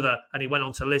many other, and he went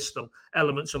on to list them,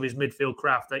 elements of his midfield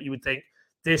craft that you would think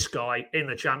this guy in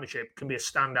the Championship can be a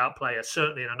standout player,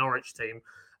 certainly in a Norwich team,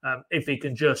 if he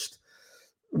can just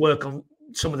work on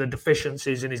some of the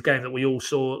deficiencies in his game that we all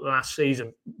saw last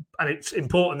season. And it's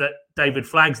important that David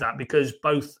flags that, because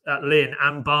both at Lynn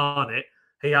and Barnet,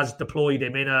 he has deployed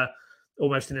him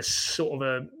almost in a sort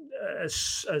of a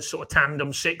sort of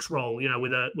tandem six role,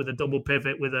 with a double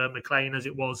pivot with a McLean as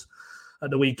it was at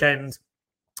the weekend.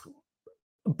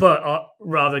 But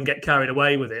rather than get carried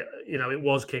away with it, it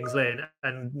was Kings Lynn,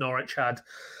 and Norwich had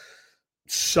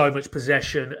so much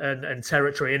possession and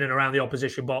territory in and around the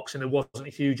opposition box, and there wasn't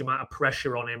a huge amount of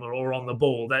pressure on him or on the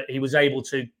ball, that he was able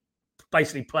to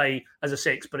basically play as a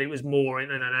 6, but it was more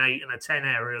in an 8 and a 10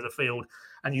 area of the field.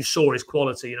 And you saw his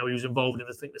quality. He was involved in,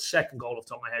 I think, the second goal off the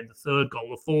top of my head, the third goal,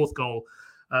 the fourth goal.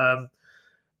 And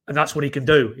that's what he can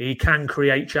do. He can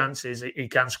create chances. He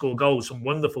can score goals, some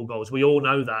wonderful goals. We all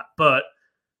know that. But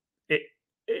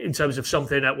in terms of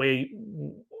something that we,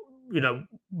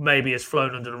 maybe has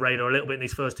flown under the radar a little bit in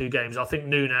these first two games, I think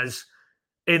Nunes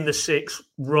in the 6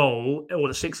 role, or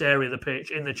the 6 area of the pitch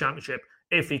in the Championship,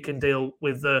 if he can deal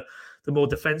with the more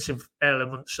defensive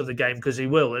elements of the game, because he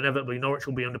will. Inevitably, Norwich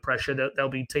will be under pressure.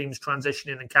 There'll be teams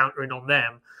transitioning and countering on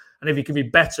them. And if he can be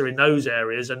better in those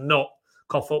areas and not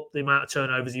cough up the amount of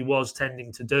turnovers he was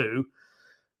tending to do,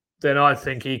 then I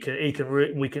think we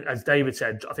can, as David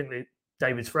said, I think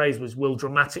David's phrase was, will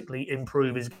dramatically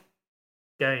improve his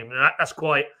game. And that's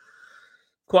quite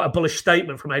a bullish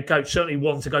statement from a head coach, certainly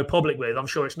one to go public with. I'm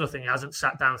sure it's nothing he hasn't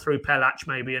sat down through Pelach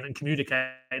maybe and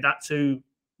communicated that to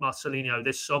Marcelino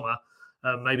this summer,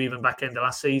 maybe even back end of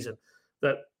last season.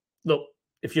 That, look,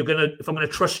 if I'm going to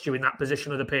trust you in that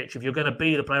position of the pitch, if you're going to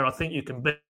be the player I think you can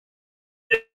be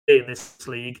in this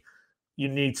league, you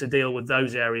need to deal with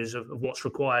those areas of what's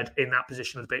required in that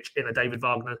position of the pitch in a David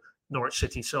Wagner Norwich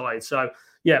City side. So,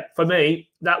 yeah, for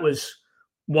me, that was,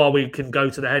 while we can go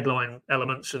to the headline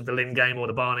elements of the Lynn game or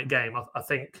the Barnet game, I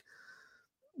think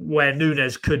where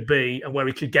Nunes could be and where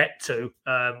he could get to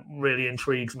really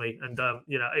intrigues me. And,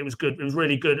 it was good. It was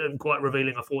really good and quite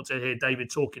revealing, I thought, to hear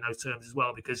David talk in those terms as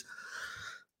well, because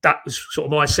that was sort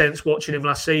of my sense watching him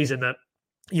last season, that,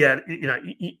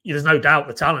 there's no doubt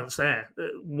the talent's there.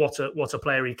 What a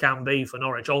player he can be for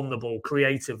Norwich on the ball,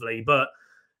 creatively. But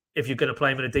if you're going to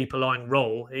play him in a deeper line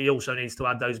role, he also needs to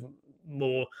add those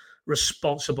more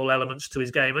responsible elements to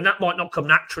his game. And that might not come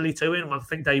naturally to him. I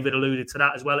think David alluded to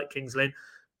that as well at Kings Lynn.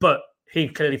 But he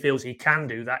clearly feels he can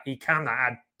do that. He can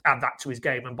add that to his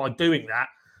game. And by doing that,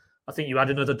 I think you add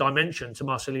another dimension to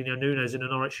Marcelino Nunes in a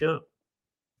Norwich shirt.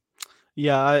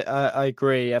 Yeah, I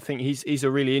agree. I think he's a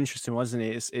really interesting one, isn't he?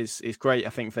 It's great, I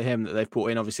think, for him that they've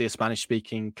brought in, obviously, a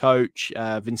Spanish-speaking coach,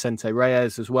 Vicente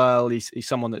Reyes as well. He's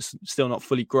someone that's still not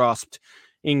fully grasped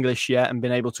English yet and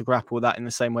been able to grapple with that in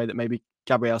the same way that maybe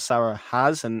Gabriel Sara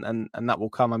has, and that will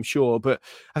come, I'm sure. But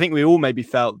I think we all maybe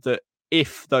felt that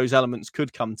if those elements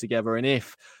could come together, and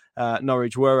if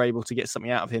Norwich were able to get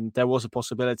something out of him, there was a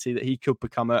possibility that he could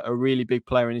become a really big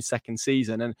player in his second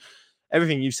season. And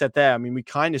everything you said there, I mean, we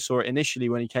kind of saw it initially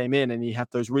when he came in and he had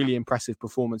those really impressive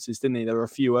performances, didn't he? There were a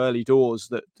few early doors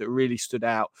that really stood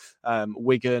out.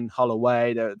 Wigan, Hull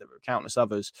away, there were countless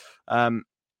others.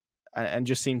 And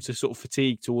just seemed to sort of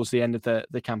fatigue towards the end of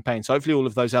the campaign. So hopefully all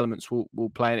of those elements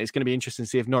will play. And it's going to be interesting to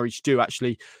see if Norwich do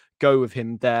actually go with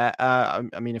him there. I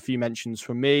mean, a few mentions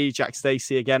from me. Jack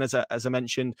Stacey, again, as I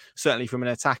mentioned, certainly from an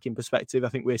attacking perspective, I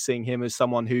think we're seeing him as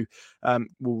someone who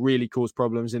will really cause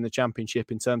problems in the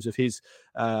Championship in terms of his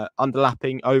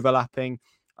underlapping, overlapping,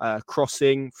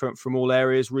 crossing from all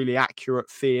areas, really accurate,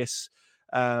 fierce,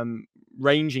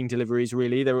 ranging deliveries.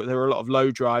 Really, there were a lot of low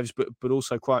drives, but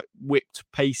also quite whipped,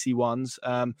 pacey ones.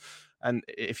 And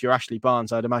if you're Ashley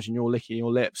Barnes, I'd imagine you're licking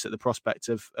your lips at the prospect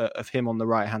of him on the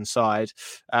right-hand side.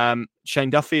 Shane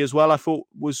Duffy as well, I thought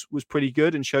was pretty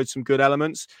good and showed some good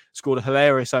elements. Scored a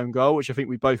hilarious own goal, which I think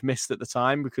we both missed at the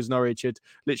time because Norwich had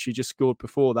literally just scored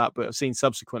before that, but I've seen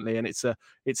subsequently, and it's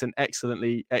an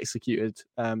excellently executed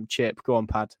chip. Go on,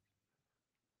 Pad.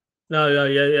 No,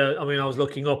 yeah. I mean, I was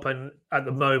looking up, and at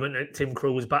the moment, Tim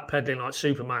Krul was backpedaling like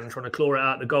Superman, trying to claw it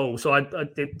out the goal. So I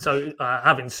did. So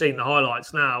having seen the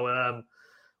highlights now,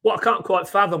 what I can't quite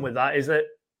fathom with that is that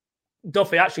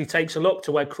Duffy actually takes a look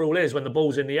to where Krul is when the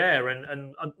ball's in the air,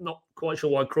 and I'm not quite sure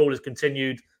why Krul has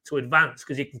continued to advance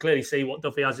because you can clearly see what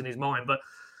Duffy has in his mind. But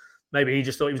maybe he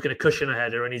just thought he was going to cushion a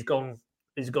header, and he's gone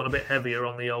a bit heavier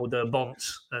on the old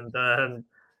bonts. And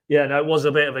yeah, no, it was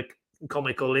a bit of a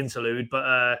comical interlude,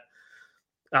 but.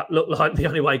 That looked like the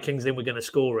only way Kings Lynn were going to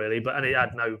score, really, and it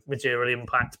had no material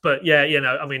impact. But yeah,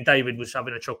 I mean, David was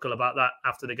having a chuckle about that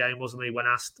after the game, wasn't he, when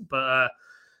asked? But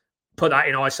put that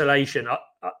in isolation,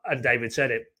 and David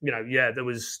said it. There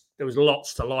was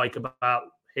lots to like about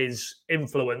his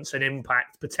influence and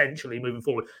impact potentially moving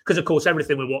forward. Because of course,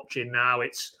 everything we're watching now,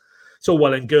 it's all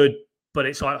well and good, but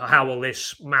it's like how will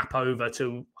this map over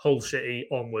to Hull City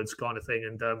onwards, kind of thing,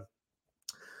 and.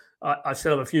 I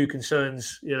still have a few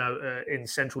concerns, in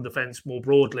central defence more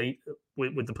broadly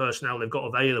with the personnel they've got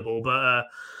available, but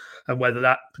and whether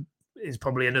that is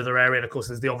probably another area. And of course,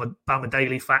 there's the Bama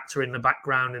Daly factor in the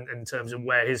background in terms of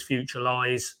where his future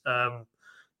lies.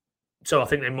 So I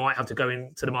think they might have to go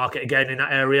into the market again in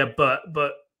that area. But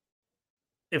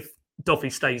if Duffy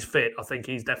stays fit, I think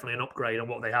he's definitely an upgrade on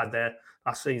what they had there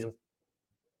last season.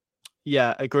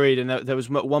 Yeah, agreed. And there was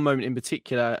one moment in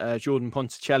particular, Jordan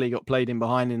Ponticelli got played in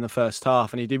behind in the first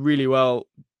half, and he did really well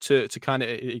to kind of,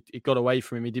 it got away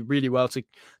from him. He did really well to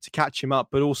catch him up,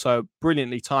 but also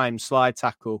brilliantly timed slide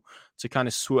tackle to kind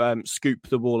of scoop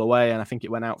the ball away. And I think it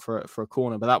went out for a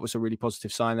corner, but that was a really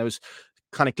positive sign. There was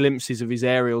kind of glimpses of his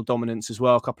aerial dominance as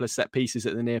well. A couple of set pieces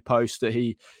at the near post that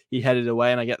he headed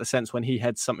away, and I get the sense when he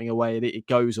heads something away, it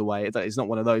goes away. It's not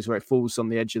one of those where it falls on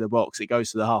the edge of the box; it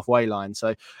goes to the halfway line.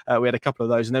 So we had a couple of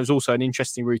those, and there was also an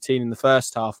interesting routine in the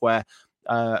first half where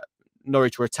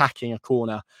Norwich were attacking a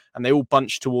corner, and they all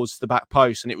bunched towards the back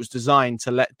post, and it was designed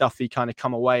to let Duffy kind of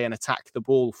come away and attack the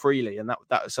ball freely, and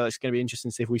that so it's going to be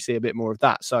interesting to see if we see a bit more of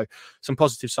that. So some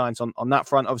positive signs on that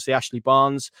front. Obviously, Ashley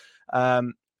Barnes.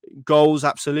 Goals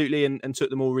absolutely and took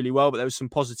them all really well, but there was some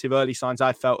positive early signs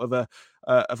I felt of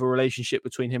a relationship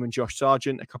between him and Josh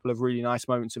Sargent. A couple of really nice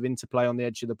moments of interplay on the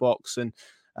edge of the box, and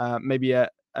maybe an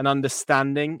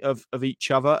understanding of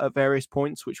each other at various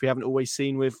points, which we haven't always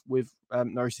seen with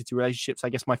Norwich City relationships. I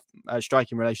guess my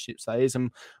striking relationships, that is.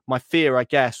 And my fear, I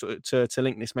guess, to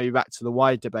link this maybe back to the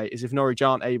wide debate, is if Norwich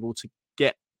aren't able to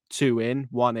get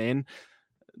one in,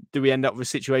 do we end up with a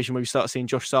situation where we start seeing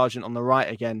Josh Sargent on the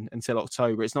right again until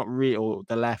October? It's not really, or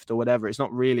the left or whatever. It's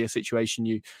not really a situation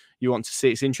you want to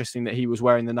see. It's interesting that he was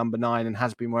wearing the number 9 and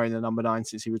has been wearing the number 9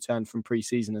 since he returned from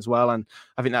pre-season as well. And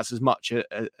I think that's as much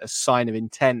a sign of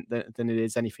intent than it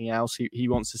is anything else. He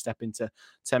wants to step into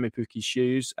Temi Pukki's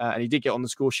shoes, and he did get on the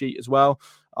score sheet as well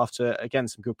after, again,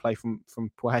 some good play from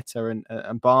Poeta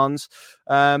and Barnes.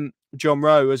 John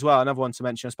Rowe as well, another one to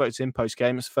mention. I spoke to him post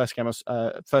game. It's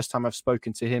the first time I've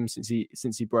spoken to him since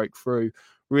he broke through.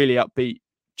 Really upbeat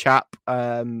chap,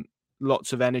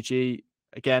 lots of energy.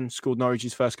 Again, scored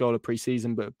Norwich's first goal of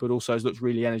pre-season, but also has looked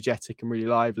really energetic and really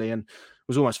lively, and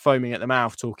was almost foaming at the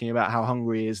mouth talking about how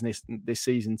hungry he is this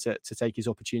season to take his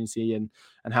opportunity and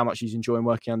how much he's enjoying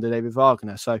working under David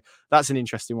Wagner. So that's an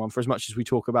interesting one. For as much as we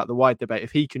talk about the wide debate,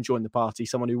 if he can join the party,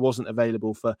 someone who wasn't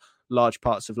available for large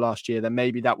parts of last year, then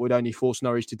maybe that would only force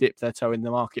Norwich to dip their toe in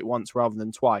the market once rather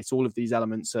than twice. All of these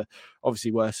elements are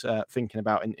obviously worth thinking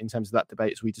about in terms of that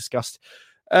debate, as we discussed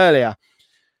earlier.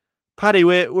 Paddy,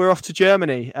 we're off to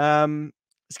Germany.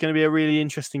 It's going to be a really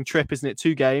interesting trip, isn't it?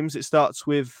 2 games. It starts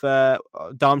with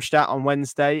Darmstadt on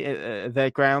Wednesday at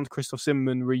their ground, Christoph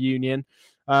Zimmermann reunion,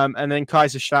 and then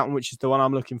Kaiserslautern, which is the one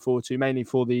I'm looking forward to, mainly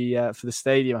for the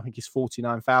stadium. I think it's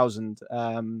 49,000.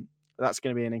 That's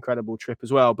going to be an incredible trip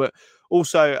as well. But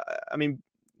also, I mean,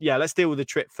 yeah, let's deal with the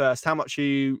trip first. How much are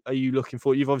you looking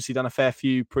for? You've obviously done a fair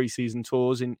few pre-season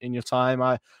tours in your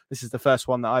time. This is the first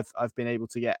one that I've been able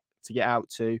to get out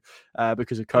to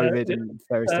because of COVID and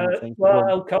various different things.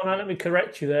 Well, Conor, let me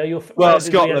correct you there.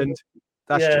 Scotland.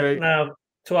 That's true. Now,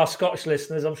 to our Scottish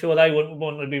listeners, I'm sure they wouldn't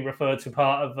want to be referred to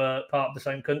part of the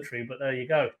same country, but there you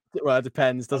go. Well, it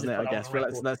depends, doesn't it? I guess.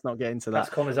 But let's not get into that. That's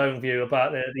Conor's own view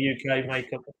about the UK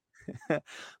makeup.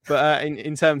 But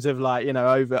in terms of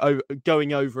over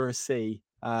going over a sea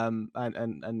and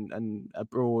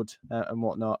abroad and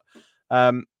whatnot.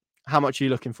 how much are you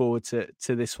looking forward to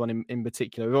this one in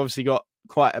particular? We've obviously got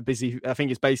quite a busy, I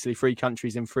think it's basically 3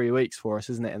 countries in 3 weeks for us,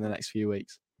 isn't it, in the next few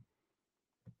weeks?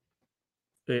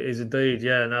 It is indeed,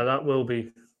 yeah. No, that will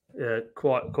be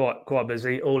quite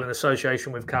busy, all in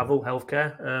association with Cavill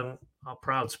Healthcare, our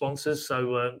proud sponsors.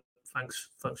 So thanks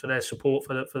for their support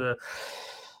for the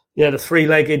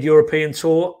 3-legged European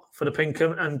tour for the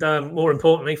PinkUn, and more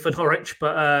importantly for Norwich.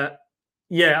 But I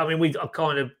mean, I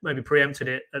kind of maybe preempted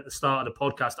it at the start of the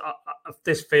podcast.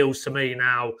 This feels to me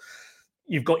now,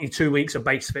 you've got your 2 weeks of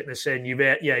base fitness in.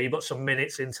 You've got some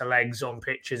minutes into legs on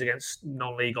pitches against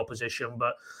non-league opposition,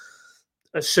 but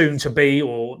a soon to be,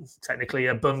 or technically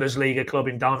a Bundesliga club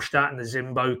in Darmstadt and the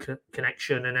Zimbo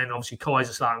connection, and then obviously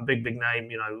Kaiserslautern, big name.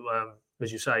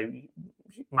 As you say,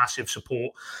 massive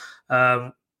support.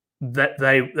 That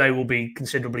they will be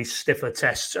considerably stiffer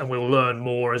tests, and we'll learn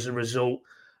more as a result.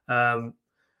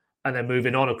 And then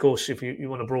moving on, of course, if you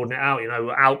want to broaden it out,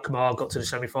 Alkmaar got to the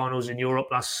semi-finals in Europe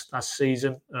last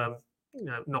season,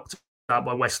 knocked out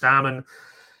by West Ham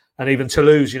and even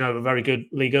Toulouse, a very good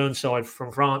Ligue 1 side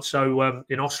from France. So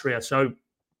in Austria, so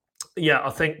I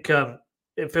think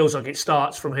it feels like it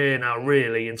starts from here now,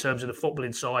 really, in terms of the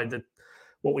footballing side. That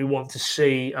what we want to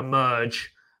see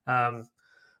emerge.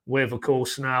 With, of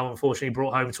course, now unfortunately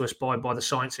brought home to us by the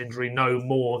Sainz injury, no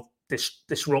more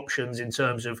disruptions in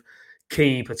terms of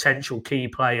potential key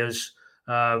players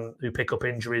who pick up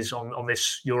injuries on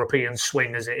this European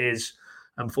swing as it is,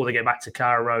 and before they get back to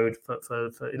Carrow Road for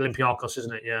Olympiacos,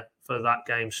 isn't it? Yeah, for that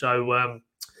game. So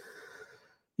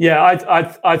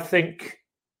I think,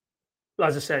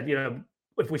 as I said,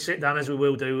 if we sit down as we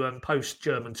will do post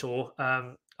German tour,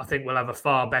 I think we'll have a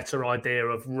far better idea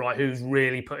of who's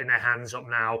really putting their hands up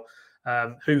now,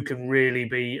 who can really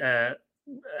be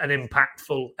an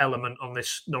impactful element on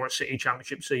this Norwich City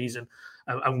Championship season,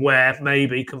 and where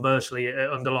maybe conversely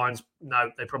it underlines no,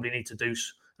 they probably need to do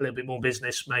a little bit more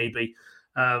business, maybe.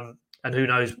 And who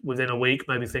knows, within a week,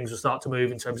 maybe things will start to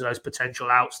move in terms of those potential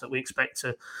outs that we expect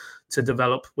to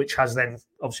develop, which has then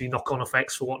obviously knock-on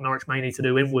effects for what Norwich may need to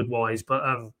do inward-wise. But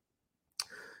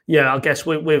I guess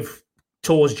with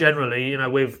tours generally,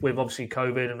 with obviously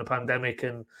COVID and the pandemic,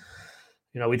 and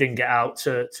we didn't get out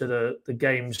to the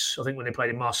games. I think when they played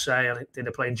in Marseille, I think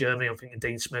they played in Germany. I'm thinking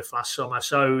Dean Smith last summer.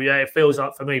 So it feels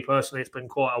like for me personally, it's been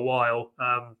quite a while.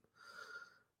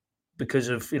 Because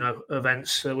of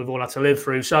events that we've all had to live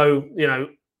through, so it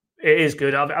is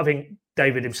good. I think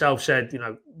David himself said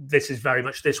this is very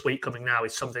much this week coming now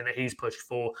is something that he's pushed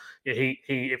for. He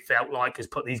it felt like has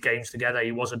put these games together.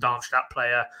 He was a Darmstadt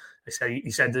player.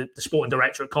 He said the sporting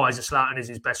director at Kaiserslautern is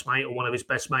his best mate or one of his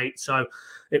best mates.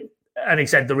 And he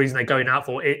said the reason they're going out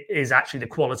for it is actually the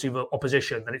quality of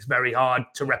opposition, and it's very hard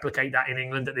to replicate that in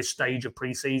England at this stage of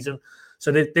pre-season.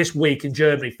 So this week in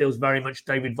Germany feels very much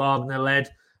David Wagner led.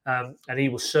 And he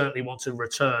will certainly want to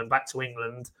return back to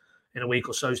England in a week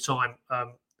or so's time,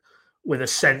 with a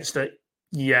sense that,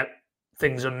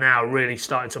 things are now really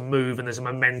starting to move, and there's a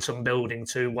momentum building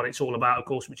to what it's all about, of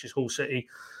course, which is Hull City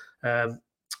and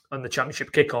the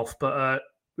Championship kickoff. But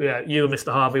you and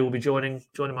Mr. Harvey will be joining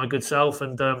my good self,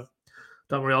 and don't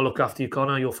worry, I'll look after you,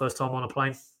 Connor. Your first time on a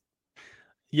plane.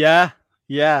 Yeah.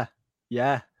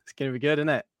 It's going to be good, isn't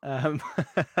it? Do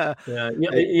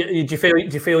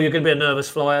you feel you're going to be a nervous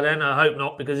flyer then? I hope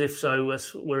not, because if so,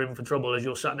 we're in for trouble as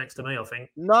you're sat next to me, I think.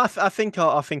 No, I think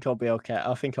I'll be okay.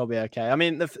 I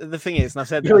mean, the thing is, and I've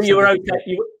said you were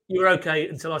okay. You were okay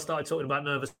until I started talking about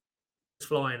nervous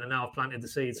flying, and now I've planted the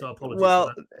seed. So I apologize.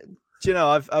 Well, do you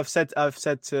know, I've said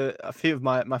to a few of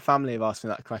my family have asked me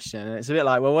that question, and it's a bit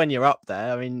like, well, when you're up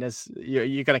there, I mean,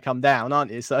 you're going to come down, aren't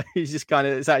you? So it's just kind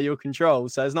of, it's out of your control.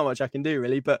 So there's not much I can do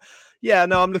really. But yeah,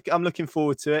 no, I'm looking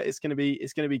forward to it. It's going to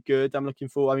be good. I'm looking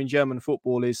forward. I mean, German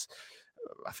football is,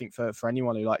 I think for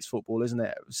anyone who likes football, isn't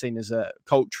it, seen as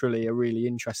culturally a really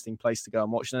interesting place to go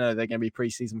and watch. I know they're going to be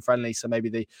pre-season friendly, so maybe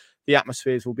the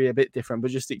atmospheres will be a bit different, but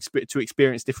just to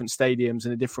experience different stadiums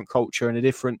and a different culture and a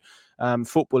different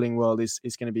footballing world is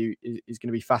going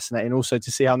to be fascinating. Also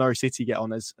to see how Norwich City get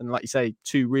on, and like you say,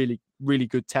 2 really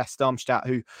good tests. Darmstadt,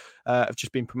 who have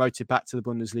just been promoted back to the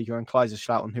Bundesliga, and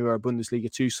Kaiserslautern, who are a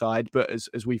Bundesliga 2 side, but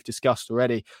as we've discussed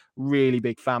already, really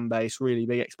big fan base, really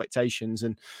big expectations,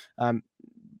 and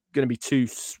going to be 2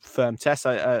 firm tests.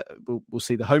 We'll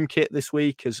see the home kit this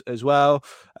week as well.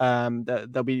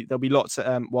 There'll be lots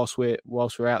whilst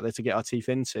we're out there to get our teeth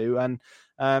into, and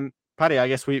Paddy, I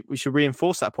guess we should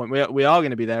reinforce that point. We are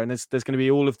going to be there, and there's going to be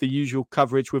all of the usual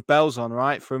coverage with bells on,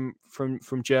 right, from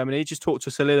Germany. Just talk to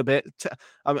us a little bit.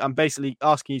 I'm basically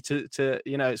asking you to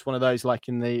it's one of those like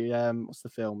in the what's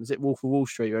the film? Is it Wolf of Wall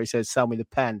Street where he says, "Sell me the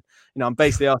pen"? I'm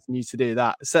basically asking you to do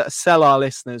that. Sell our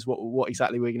listeners what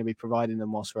exactly we're going to be providing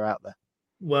them whilst we're out there.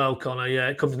 Well, Connor, yeah,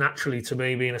 it comes naturally to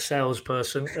me being a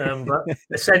salesperson. But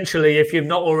essentially, if you've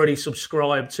not already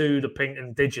subscribed to the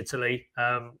PinkUn digitally,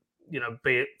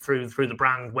 be it through the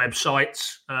brand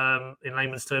websites, in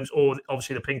layman's terms, or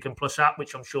obviously the PinkUn Plus app,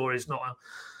 which I'm sure is not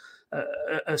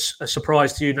a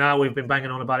surprise to you now. We've been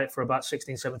banging on about it for about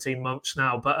 16, 17 months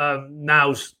now. But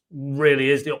now's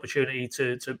really is the opportunity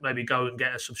to maybe go and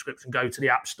get a subscription, go to the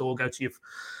App Store, go to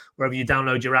wherever you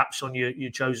download your apps on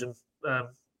your chosen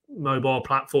mobile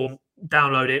platform,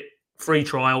 download it, free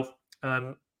trial,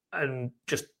 and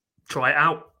just try it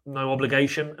out, no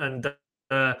obligation. And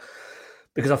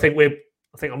because I think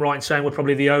I'm right in saying we're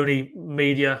probably the only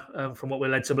media, from what we're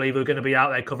led to believe, who are going to be out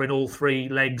there covering all three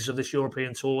legs of this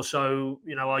European tour. So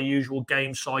our usual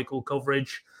game cycle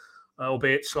coverage,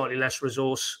 albeit slightly less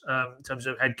resource in terms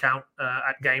of headcount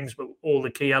at games, but all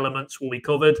the key elements will be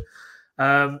covered.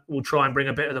 We'll try and bring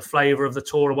a bit of the flavour of the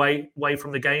tour away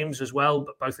from the games as well,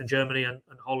 but both in Germany and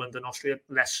Holland and Austria,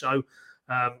 less so.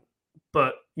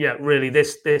 But yeah, really,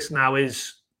 this now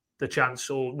is the chance,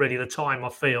 or really the time, I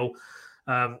feel,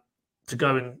 to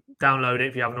go and download it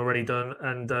if you haven't already done,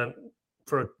 and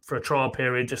for a trial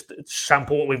period, just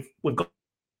sample what we've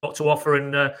got to offer,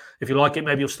 and if you like it,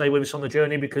 maybe you'll stay with us on the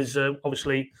journey, because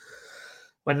obviously,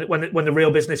 when the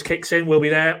real business kicks in, we'll be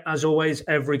there as always.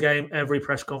 Every game, every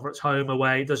press conference, home,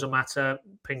 away, doesn't matter.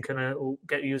 PinkUn will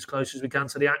get you as close as we can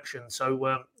to the action.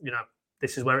 So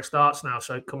this is where it starts now.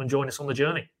 So come and join us on the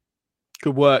journey.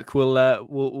 Good work. We'll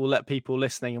let people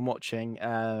listening and watching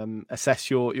assess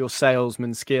your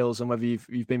salesman skills and whether you've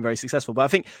been very successful. But I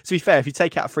think, to be fair, if you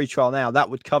take out a free trial now,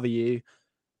 that would cover you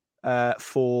it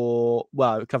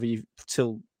would cover you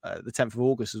till the 10th of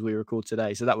August as we record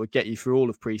today. So that would get you through all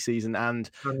of pre-season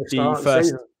and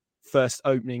the first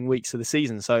opening weeks of the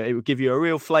season. So it would give you a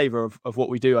real flavour of what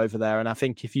we do over there. And I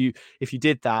think if you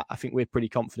did that, I think we're pretty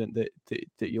confident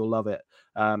that you'll love it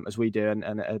as we do, and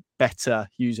a better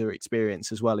user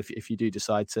experience as well if you do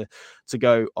decide to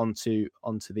go onto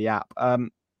the app.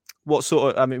 What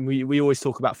sort of, we always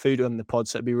talk about food on the pod,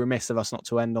 so it'd be remiss of us not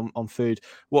to end on food.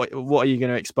 What are you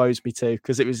going to expose me to?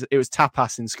 Because it was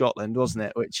tapas in Scotland, wasn't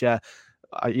it? Which, I'm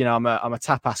a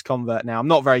tapas convert now. I'm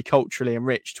not very culturally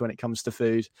enriched when it comes to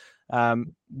food.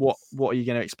 What are you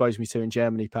going to expose me to in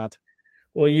Germany, Pad?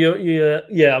 Well,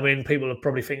 people are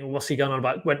probably thinking, what's he going on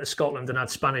about? Went to Scotland and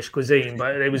had Spanish cuisine,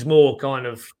 but it was more kind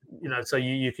of, so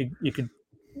you could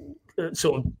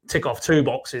sort of tick off two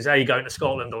boxes: A, going to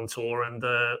Scotland on tour, and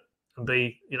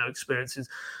B, experiences.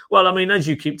 Well, as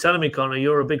you keep telling me, Connor,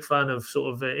 you're a big fan of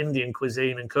sort of Indian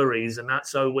cuisine and curries and that.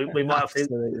 So we might have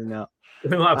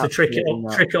to trick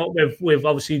it up with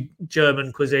obviously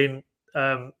German cuisine.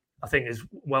 I think is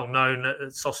well known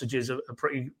that sausages are a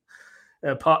pretty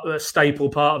a staple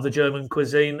part of the German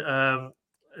cuisine,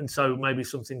 and so maybe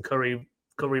something curry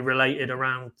related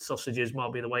around sausages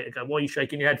might be the way to go. Why are you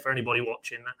shaking your head for anybody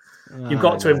watching? You've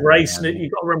got to embrace it.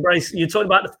 You've got to embrace. You're talking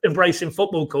about embracing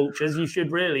football cultures. You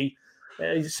should really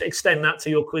extend that to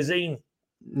your cuisine.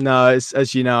 No,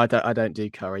 as you know, I don't do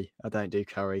curry.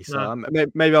 So no.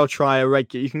 Maybe I'll try a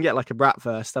regular. You can get like a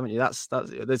bratwurst, haven't you? That's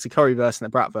there's a curryverse and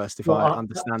a bratwurst. If I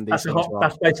understand these things right.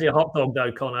 That's basically a hot dog,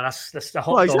 though, Connor. That's a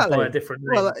hot dog by a different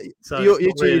name. Well, so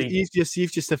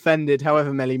you've just offended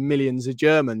however many millions of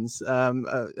Germans and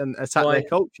attacked their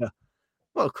culture.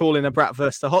 Well, calling a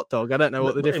bratwurst a hot dog, I don't know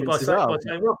what the differences are.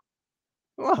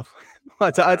 Well, I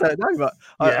don't know, but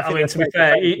yeah, I mean, to be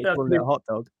fair, calling it a hot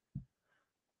dog.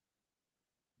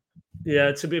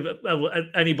 Yeah,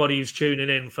 anybody who's tuning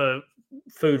in for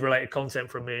food-related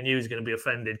content from me and you is going to be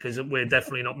offended, because we're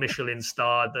definitely not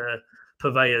Michelin-starred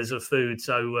purveyors of food.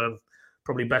 So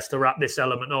probably best to wrap this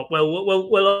element up. Well,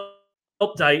 we'll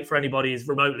update for anybody who's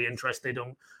remotely interested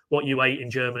on what you ate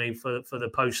in Germany for the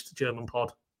post-German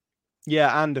pod.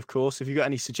 Yeah, and of course, if you've got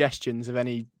any suggestions of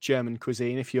any German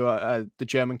cuisine, if you're the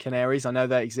German Canaries, I know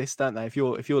they exist, don't they? If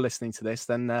you're listening to this,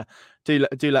 then do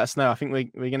let us know. I think we're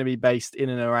going to be based in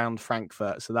and around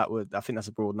Frankfurt, so I think that's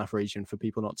a broad enough region for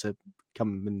people not to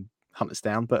come and hunt us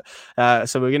down. But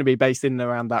so we're going to be based in and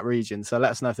around that region. So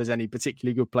let us know if there's any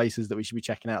particularly good places that we should be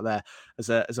checking out there as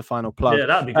a final plug. Yeah,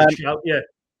 that'd be good. Yeah.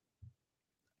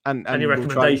 And any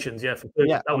recommendations? For food,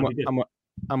 that would be good.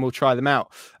 and we'll try them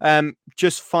out.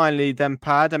 Just finally then,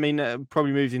 Pad, I mean,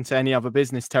 probably moved into any other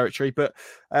business territory, but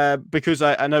because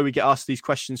I know we get asked these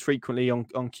questions frequently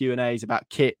on Q&As about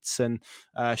kits and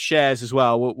shares as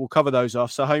well, we'll cover those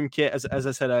off. So home kit, as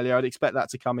I said earlier, I'd expect that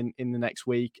to come in the next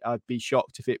week. I'd be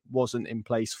shocked if it wasn't in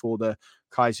place for the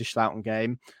Kaiserslautern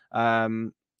game.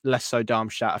 Less so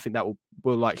Darmstadt. I think that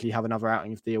will likely have another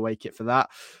outing of the away kit for that.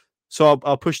 So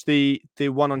I'll push the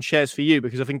one on shares for you,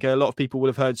 because I think a lot of people would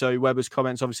have heard Zoe Webber's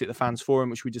comments, obviously at the fans forum,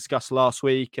 which we discussed last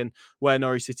week, and where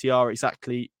Norwich City are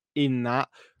exactly in that.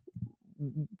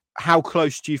 How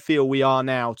close do you feel we are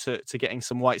now to getting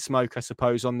some white smoke, I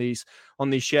suppose, on these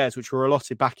shares, which were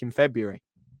allotted back in February?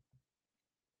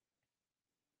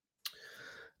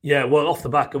 Yeah, well, off the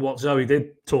back of what Zoe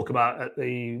did talk about at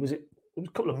was it a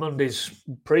couple of Mondays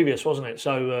previous, wasn't it?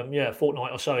 So, a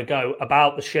fortnight or so ago,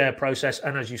 about the share process.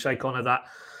 And as you say, Connor, that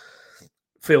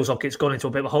feels like it's gone into a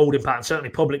bit of a holding pattern, certainly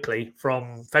publicly,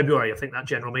 from February, I think that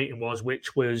general meeting was,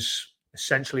 which was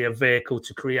essentially a vehicle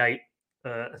to create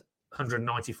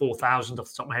 194,000 off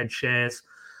the top of my head shares.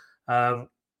 I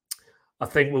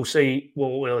think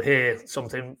we'll hear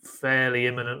something fairly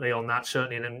imminently on that,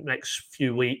 certainly in the next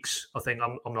few weeks. I think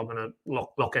I'm not going to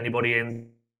lock anybody in.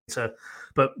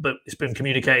 But it's been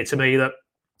communicated to me that,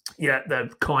 they're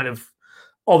kind of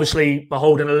obviously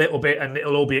beholden a little bit, and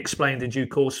it'll all be explained in due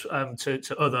course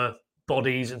to other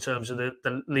bodies in terms of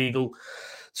the legal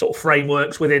sort of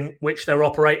frameworks within which they're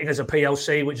operating as a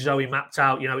PLC, which Zoe mapped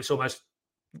out. It's almost,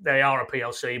 they are a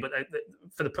PLC, but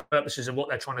for the purposes of what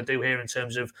they're trying to do here in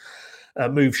terms of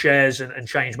move shares and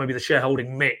change maybe the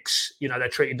shareholding mix, they're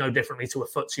treated no differently to a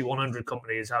FTSE 100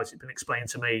 company, is how it's been explained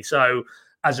to me. So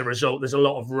as a result, there's a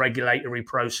lot of regulatory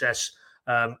process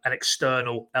and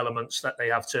external elements that they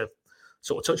have to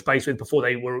sort of touch base with before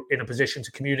they were in a position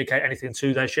to communicate anything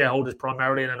to their shareholders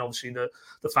primarily, and then obviously the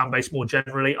fan base more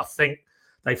generally. I think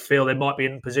they feel they might be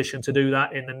in position to do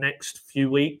that in the next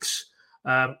few weeks,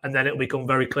 and then it'll become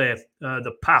very clear.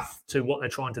 The path to what they're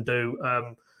trying to do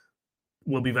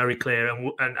will be very clear,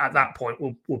 and at that point,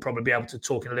 we'll probably be able to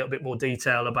talk in a little bit more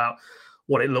detail about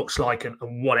what it looks like and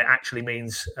what it actually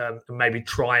means, and maybe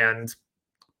try and,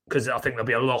 because I think there'll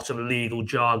be a lot of legal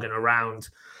jargon around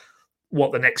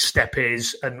what the next step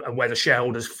is and where the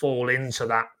shareholders fall into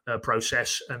that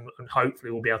process, and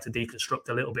hopefully we'll be able to deconstruct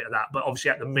a little bit of that. But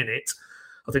obviously at the minute,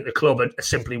 I think the club are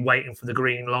simply waiting for the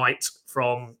green light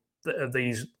from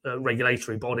these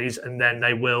regulatory bodies, and then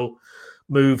they will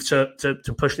move to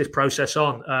push this process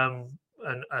on.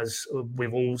 And as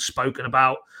we've all spoken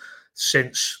about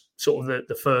since sort of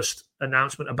the first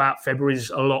announcement about February's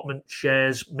allotment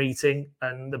shares meeting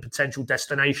and the potential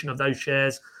destination of those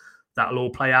shares, that'll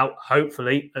all play out,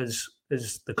 hopefully, as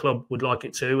the club would like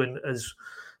it to, and as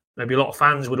maybe a lot of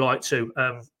fans would like to,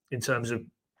 in terms of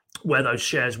where those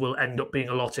shares will end up being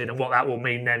allotted and what that will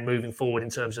mean then moving forward in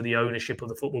terms of the ownership of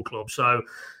the football club. So,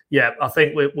 I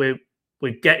think we're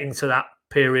getting to that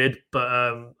period,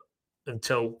 but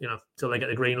until they get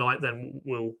the green light, then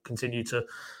we'll continue to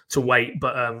wait.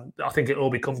 But I think it'll all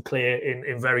become clear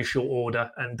in very short order,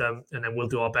 and then we'll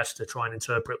do our best to try and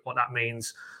interpret what that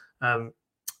means, and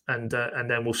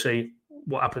then we'll see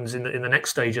what happens in the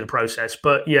next stage of the process.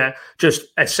 But just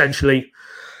essentially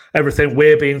everything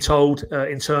we're being told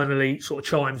internally sort of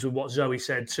chimes with what Zoe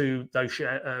said to those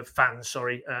fans,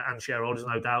 and shareholders,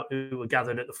 no doubt, who were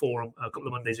gathered at the forum a couple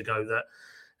of Mondays ago, that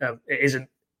it isn't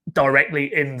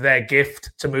directly in their gift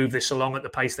to move this along at the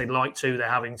pace they'd like to. They're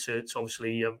having to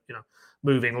obviously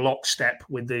move in lockstep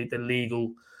with the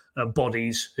legal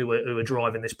bodies who are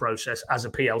driving this process as a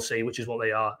PLC, which is what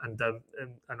they are. And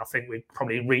I think we're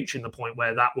probably reaching the point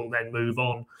where that will then move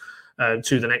on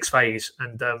to the next phase.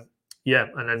 And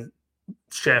then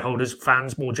shareholders,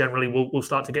 fans more generally will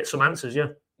start to get some answers.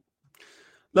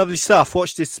 Lovely stuff.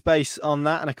 Watch this space on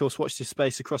that, and of course, watch this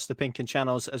space across the PinkUn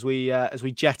channels as we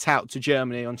jet out to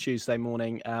Germany on Tuesday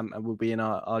morning, and we'll be in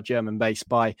our German base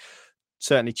by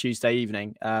certainly Tuesday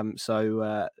evening.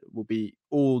 So we'll be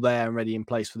all there and ready in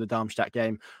place for the Darmstadt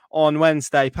game on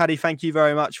Wednesday. Paddy, thank you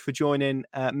very much for joining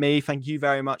me. Thank you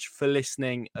very much for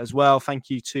listening as well. Thank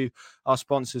you to our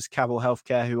sponsors, Cavell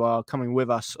Healthcare, who are coming with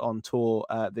us on tour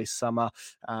this summer.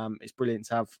 It's brilliant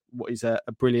to have what is a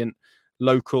brilliant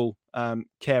local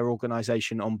care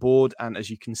organisation on board, and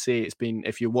as you can see, it's been,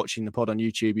 if you're watching the pod on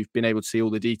YouTube, you've been able to see all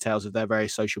the details of their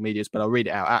various social medias, but I'll read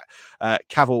it out at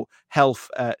Cavell Health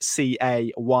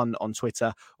CA1 on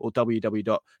Twitter, or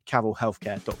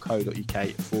www.cavellhealthcare.co.uk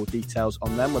for details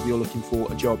on them. Whether you're looking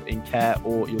for a job in care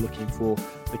or you're looking for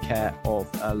the care of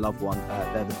a loved one,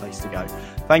 they're the place to go.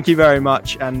 Thank you very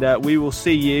much, and we will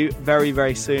see you very,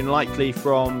 very soon, likely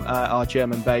from our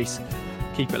German base.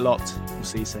 Keep it locked. We'll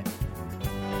see you soon.